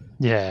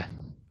 Yeah.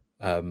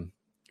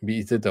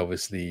 He did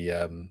obviously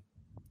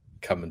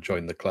come and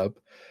join the club.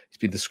 He's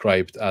been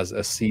described as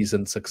a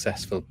seasoned,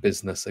 successful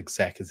business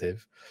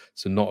executive.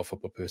 So not a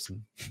football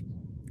person.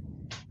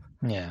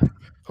 Yeah.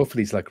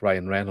 Hopefully he's like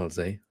Ryan Reynolds,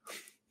 eh?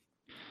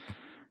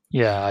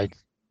 Yeah.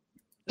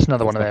 It's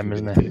another one of them,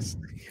 isn't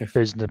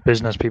it?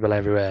 Business people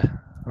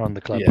everywhere around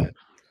the club. Yeah.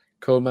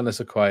 Coleman has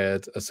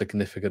acquired a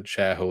significant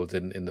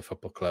shareholding in the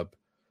football club,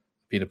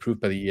 been approved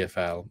by the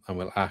EFL, and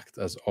will act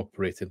as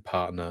operating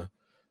partner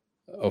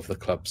of the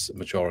club's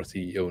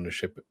majority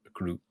ownership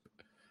group.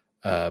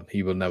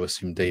 He will now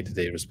assume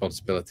day-to-day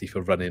responsibility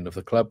for running of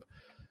the club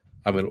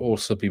and will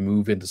also be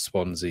moving to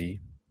Swansea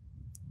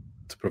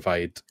to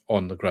provide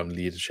on-the-ground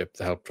leadership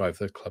to help drive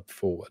the club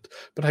forward.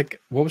 But like,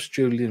 what was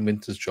Julian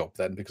Winter's job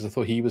then? Because I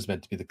thought he was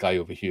meant to be the guy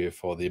over here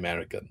for the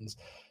Americans.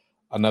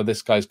 And now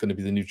this guy's going to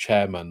be the new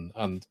chairman,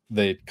 and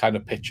they're kind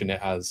of pitching it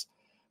as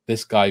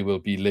this guy will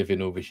be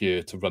living over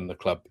here to run the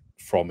club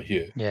from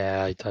here.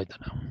 Yeah, I don't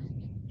know.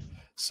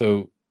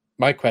 So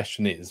my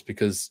question is,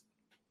 because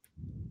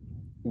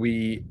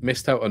we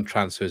missed out on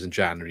transfers in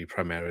January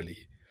primarily,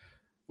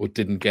 or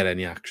didn't get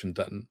any action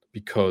done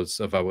because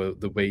of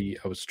the way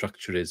our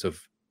structure is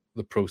of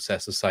the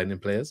process of signing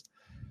players.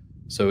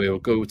 So it'll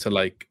go to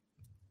like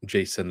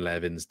Jason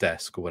Levin's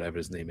desk or whatever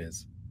his name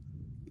is.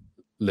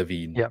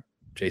 Levine. Yeah.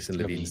 Jason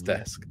Levine's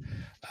desk.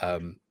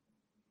 And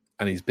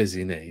he's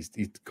busy in it.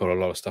 He's got a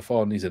lot of stuff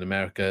on. He's in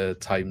America,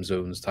 time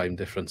zones, time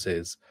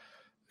differences.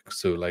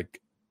 So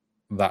like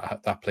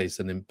that plays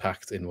an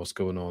impact in what's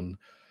going on.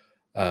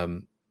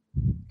 And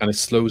it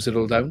slows it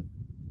all down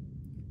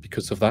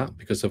because of that,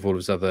 because of all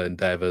his other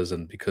endeavours,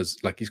 and because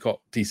like he's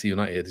got DC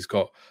United, he's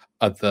got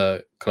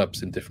other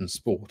clubs in different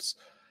sports.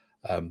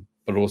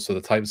 But also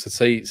the time, so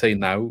say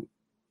now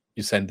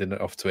you're sending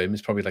it off to him,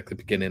 it's probably like the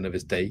beginning of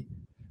his day.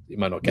 You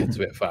might not get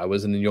to it for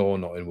hours, and then you're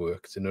not in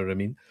work. Do you know what I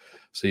mean?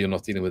 So you're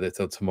not dealing with it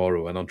till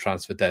tomorrow, and on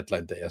transfer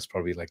deadline day, that's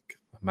probably like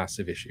a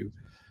massive issue.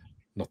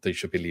 Not that you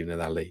should be leaving it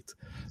that late.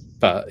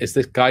 But is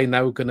this guy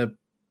now going to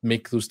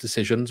make those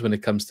decisions when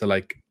it comes to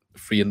like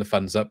freeing the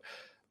funds up?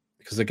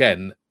 Because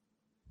again,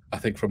 I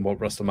think from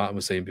what Russell Martin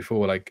was saying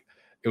before, like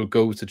it will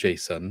go to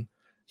Jason.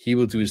 He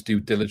will do his due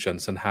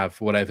diligence and have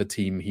whatever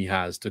team he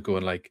has to go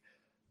and like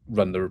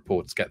run the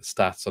reports, get the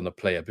stats on the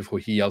player before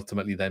he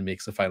ultimately then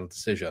makes a final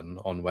decision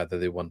on whether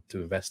they want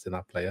to invest in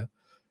that player,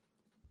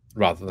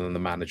 rather than the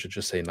manager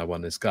just saying, I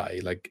want this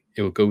guy. Like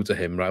it will go to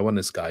him, right? I want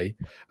this guy.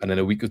 And then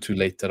a week or two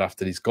later,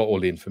 after he's got all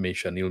the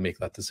information, he'll make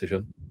that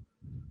decision.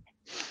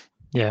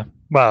 Yeah.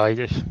 Well,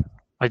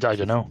 I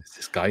don't know. Is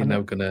this guy And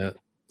now going to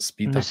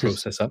speed that this is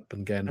process up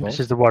and get and involved? this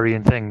is the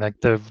worrying thing. Like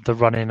the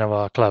running of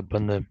our club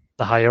and the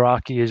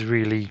hierarchy is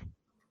really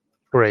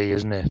grey,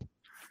 isn't it?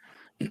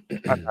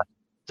 And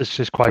this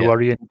is quite Yeah.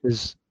 worrying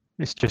because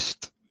it's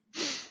just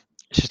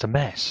a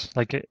mess.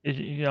 Like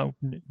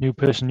new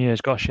person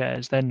here's got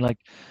shares, then like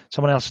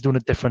someone else is doing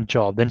a different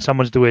job, then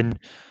someone's doing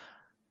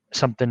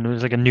something.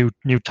 There's like a new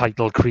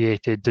title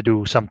created to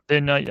do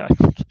something.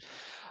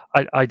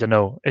 I don't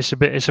know. It's a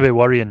bit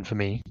worrying for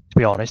me, to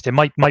be honest. It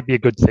might be a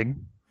good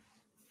thing.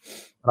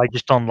 I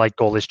just don't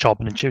like all this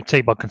chopping and changing. Say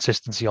about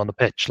consistency on the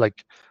pitch,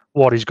 like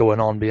what is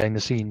going on behind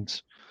the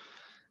scenes,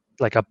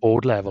 like at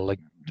board level. Like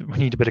we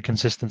need a bit of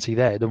consistency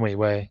there, don't we?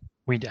 Where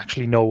we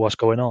actually know what's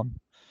going on.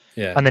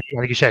 Yeah. And then,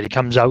 like you said, he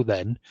comes out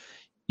then.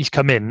 He's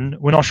come in.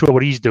 We're not sure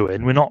what he's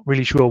doing. We're not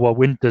really sure what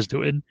Winter's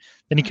doing.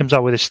 Then he comes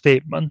out with a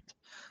statement.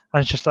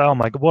 And it's just like, oh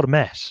my God, what a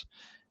mess.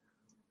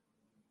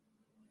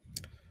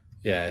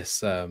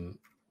 Yes.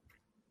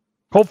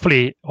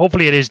 Hopefully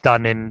it is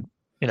done in,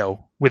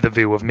 with a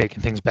view of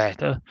making things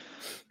better.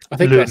 I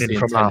think that's Learning the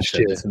from last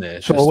intention, year. isn't it?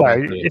 It's So, just well, about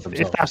bringing if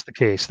things up. that's the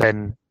case,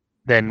 then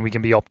we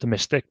can be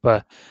optimistic.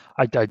 But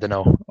I don't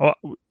know.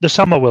 The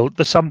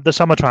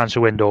summer transfer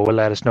window will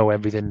let us know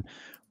everything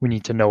we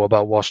need to know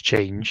about what's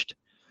changed.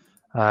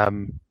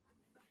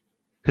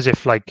 Because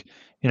if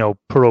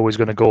Perot is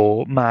going to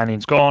go,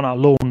 Manning's gone, our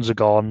loans are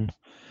gone.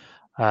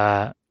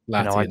 I'm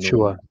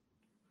sure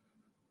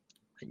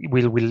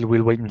we'll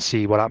wait and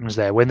see what happens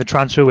there. When the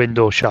transfer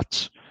window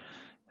shuts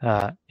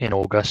in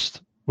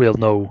August, we'll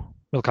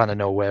kind of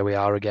know where we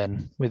are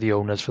again with the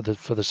owners for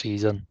the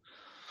season.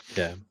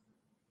 Yeah.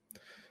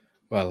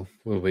 Well,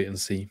 we'll wait and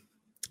see.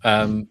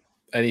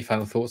 Any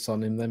final thoughts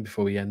on him then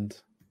before we end?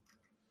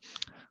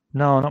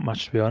 No, not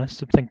much, to be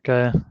honest. I think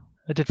I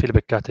did feel a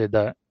bit gutted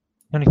that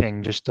the only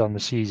thing just on the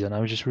season,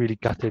 I was just really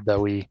gutted that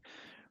we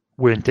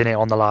weren't in it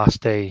on the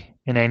last day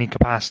in any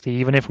capacity,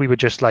 even if we were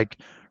just like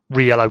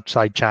real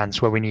outside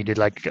chance where we needed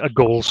like a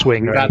goal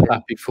swing. We've or had anything.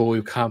 that before.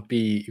 You can't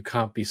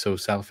be so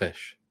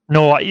selfish.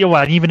 No,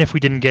 and even if we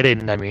didn't get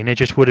in, I mean, it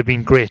just would have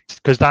been great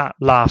because that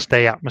last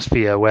day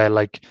atmosphere where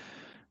like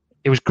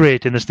it was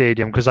great in the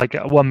stadium because like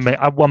at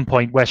one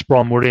point West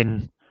Brom were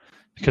in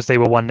because they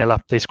were 1-0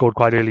 up. They scored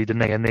quite early, didn't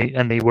they?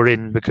 And they were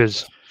in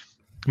because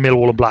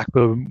Millwall and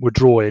Blackburn were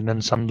drawing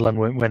and Sunderland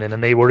weren't winning,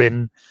 and they were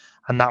in,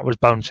 and that was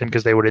bouncing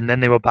because they were in. Then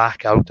they were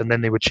back out, and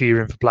then they were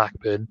cheering for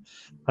Blackburn.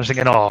 I was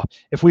thinking,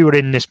 if we were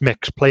in this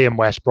mix playing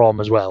West Brom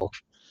as well,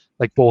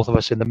 like both of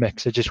us in the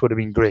mix, it just would have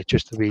been great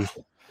just to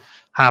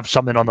have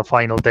something on the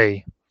final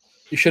day.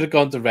 You should have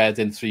gone to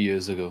Reading 3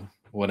 years ago,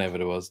 whenever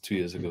it was, 2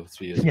 years ago,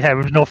 3 years ago. Yeah, there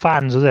was no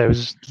fans, was there? It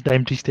was just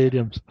empty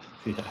stadiums.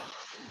 Yeah.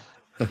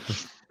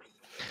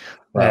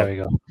 There we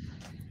go.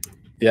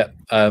 Yeah.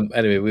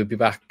 Anyway, we'll be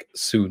back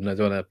soon. I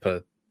don't want to put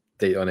a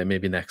date on it.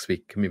 Maybe next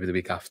week, maybe the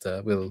week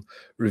after. We'll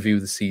review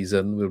the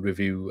season. We'll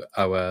review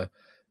our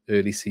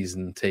early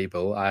season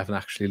table. I haven't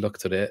actually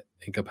looked at it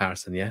in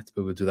comparison yet,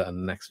 but we'll do that in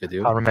the next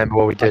video. I can't remember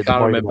what we did. I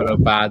can't remember how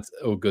bad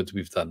or good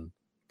we've done.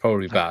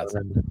 Probably bad.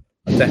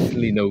 I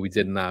definitely know we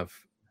didn't have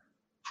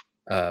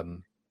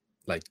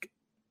like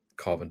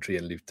Coventry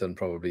and Luton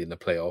probably in the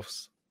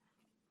playoffs.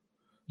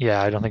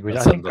 Yeah, I don't think we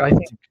did.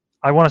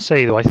 I want to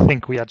say, though, I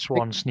think we had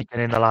Swan sneaking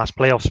in the last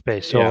playoff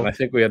space. So yeah, and I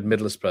think we had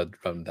Middlesbrough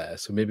around there.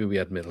 So maybe we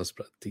had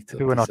Middlesbrough.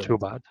 We were not too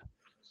bad.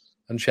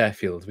 And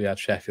Sheffield. We had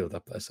Sheffield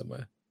up there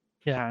somewhere.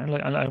 Yeah,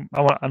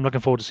 I'm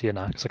looking forward to seeing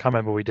that because I can't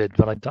remember what we did,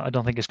 but I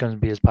don't think it's going to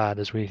be as bad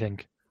as we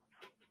think.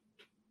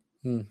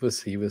 We'll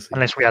see.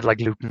 Unless we had like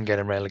Luton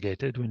getting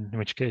relegated, in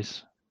which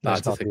case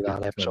let's not do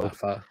that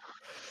episode.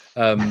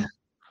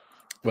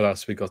 What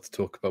else we got to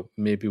talk about?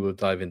 Maybe we'll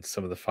dive into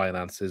some of the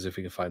finances if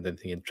we can find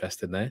anything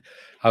interesting there.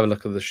 Have a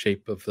look at the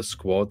shape of the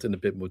squad in a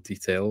bit more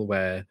detail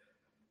where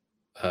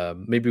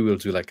maybe we'll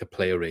do like a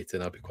player rating.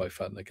 That'll be quite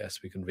fun. I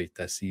guess we can rate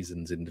their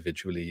seasons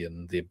individually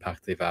and the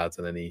impact they've had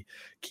and any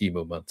key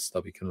moments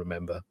that we can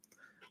remember.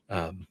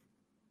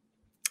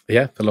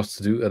 Yeah, a lot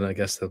to do. And I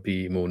guess there'll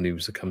be more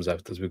news that comes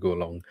out as we go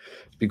along.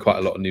 There's been quite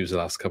a lot of news the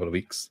last couple of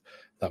weeks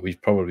that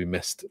we've probably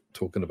missed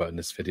talking about in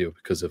this video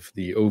because of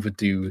the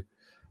overdue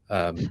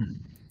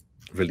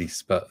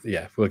release, but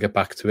yeah, we'll get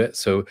back to it.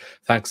 So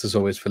thanks as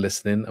always for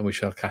listening, and we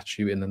shall catch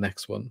you in the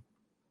next one.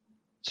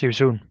 See you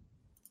soon.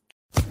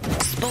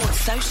 Sports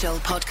Social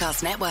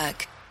Podcast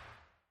Network.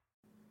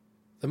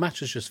 The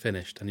match has just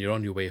finished and you're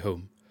on your way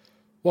home.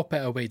 What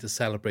better way to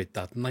celebrate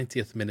that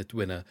 90th minute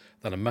winner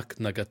than a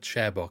McNugget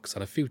share box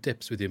and a few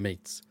tips with your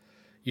mates?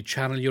 You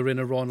channel your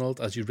inner Ronald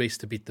as you race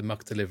to beat the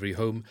McDelivery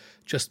home,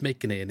 just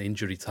making it in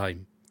injury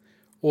time.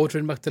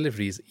 Ordering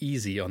McDelivery is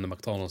easy on the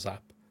McDonald's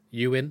app.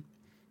 You in?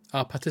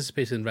 Our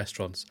participating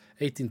restaurants,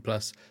 18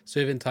 plus,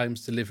 serving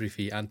times, delivery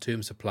fee and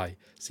terms apply.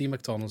 See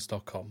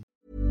mcdonalds.com.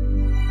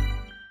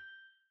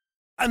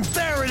 And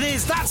there it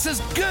is, that's as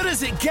good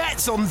as it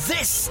gets on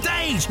this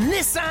stage.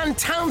 Nissan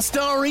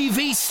Townstar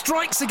EV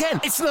strikes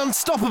again. It's an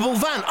unstoppable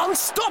van,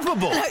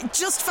 unstoppable.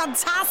 Just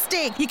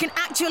fantastic. You can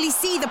actually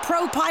see the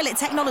ProPilot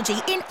technology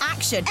in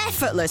action.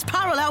 Effortless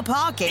parallel It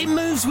parking.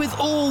 moves with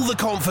all the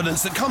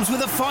confidence that comes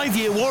with a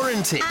 5-year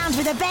warranty. And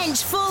with a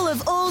bench full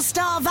of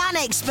all-star van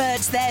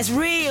experts, there's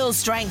real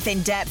strength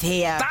in depth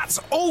here. That's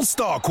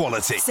all-star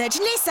quality. Search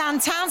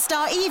Nissan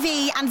Townstar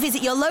EV and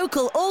visit your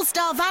local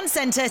all-star van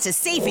centre to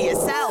see for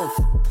yourself.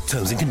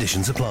 Terms and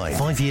conditions apply.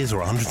 5 years or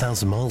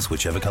 100,000 miles,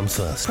 whichever comes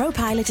first.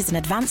 ProPilot is an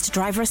advanced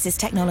driver assist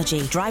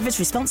technology. Driver's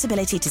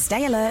responsibility to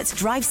stay alert,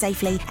 drive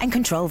safely and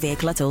control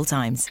vehicle at all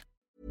times.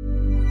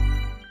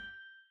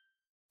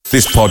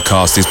 This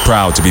podcast is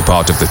proud to be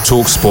part of the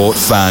TalkSport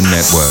Fan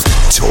Network.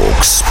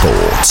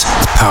 TalkSport.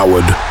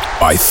 Powered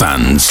by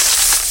fans.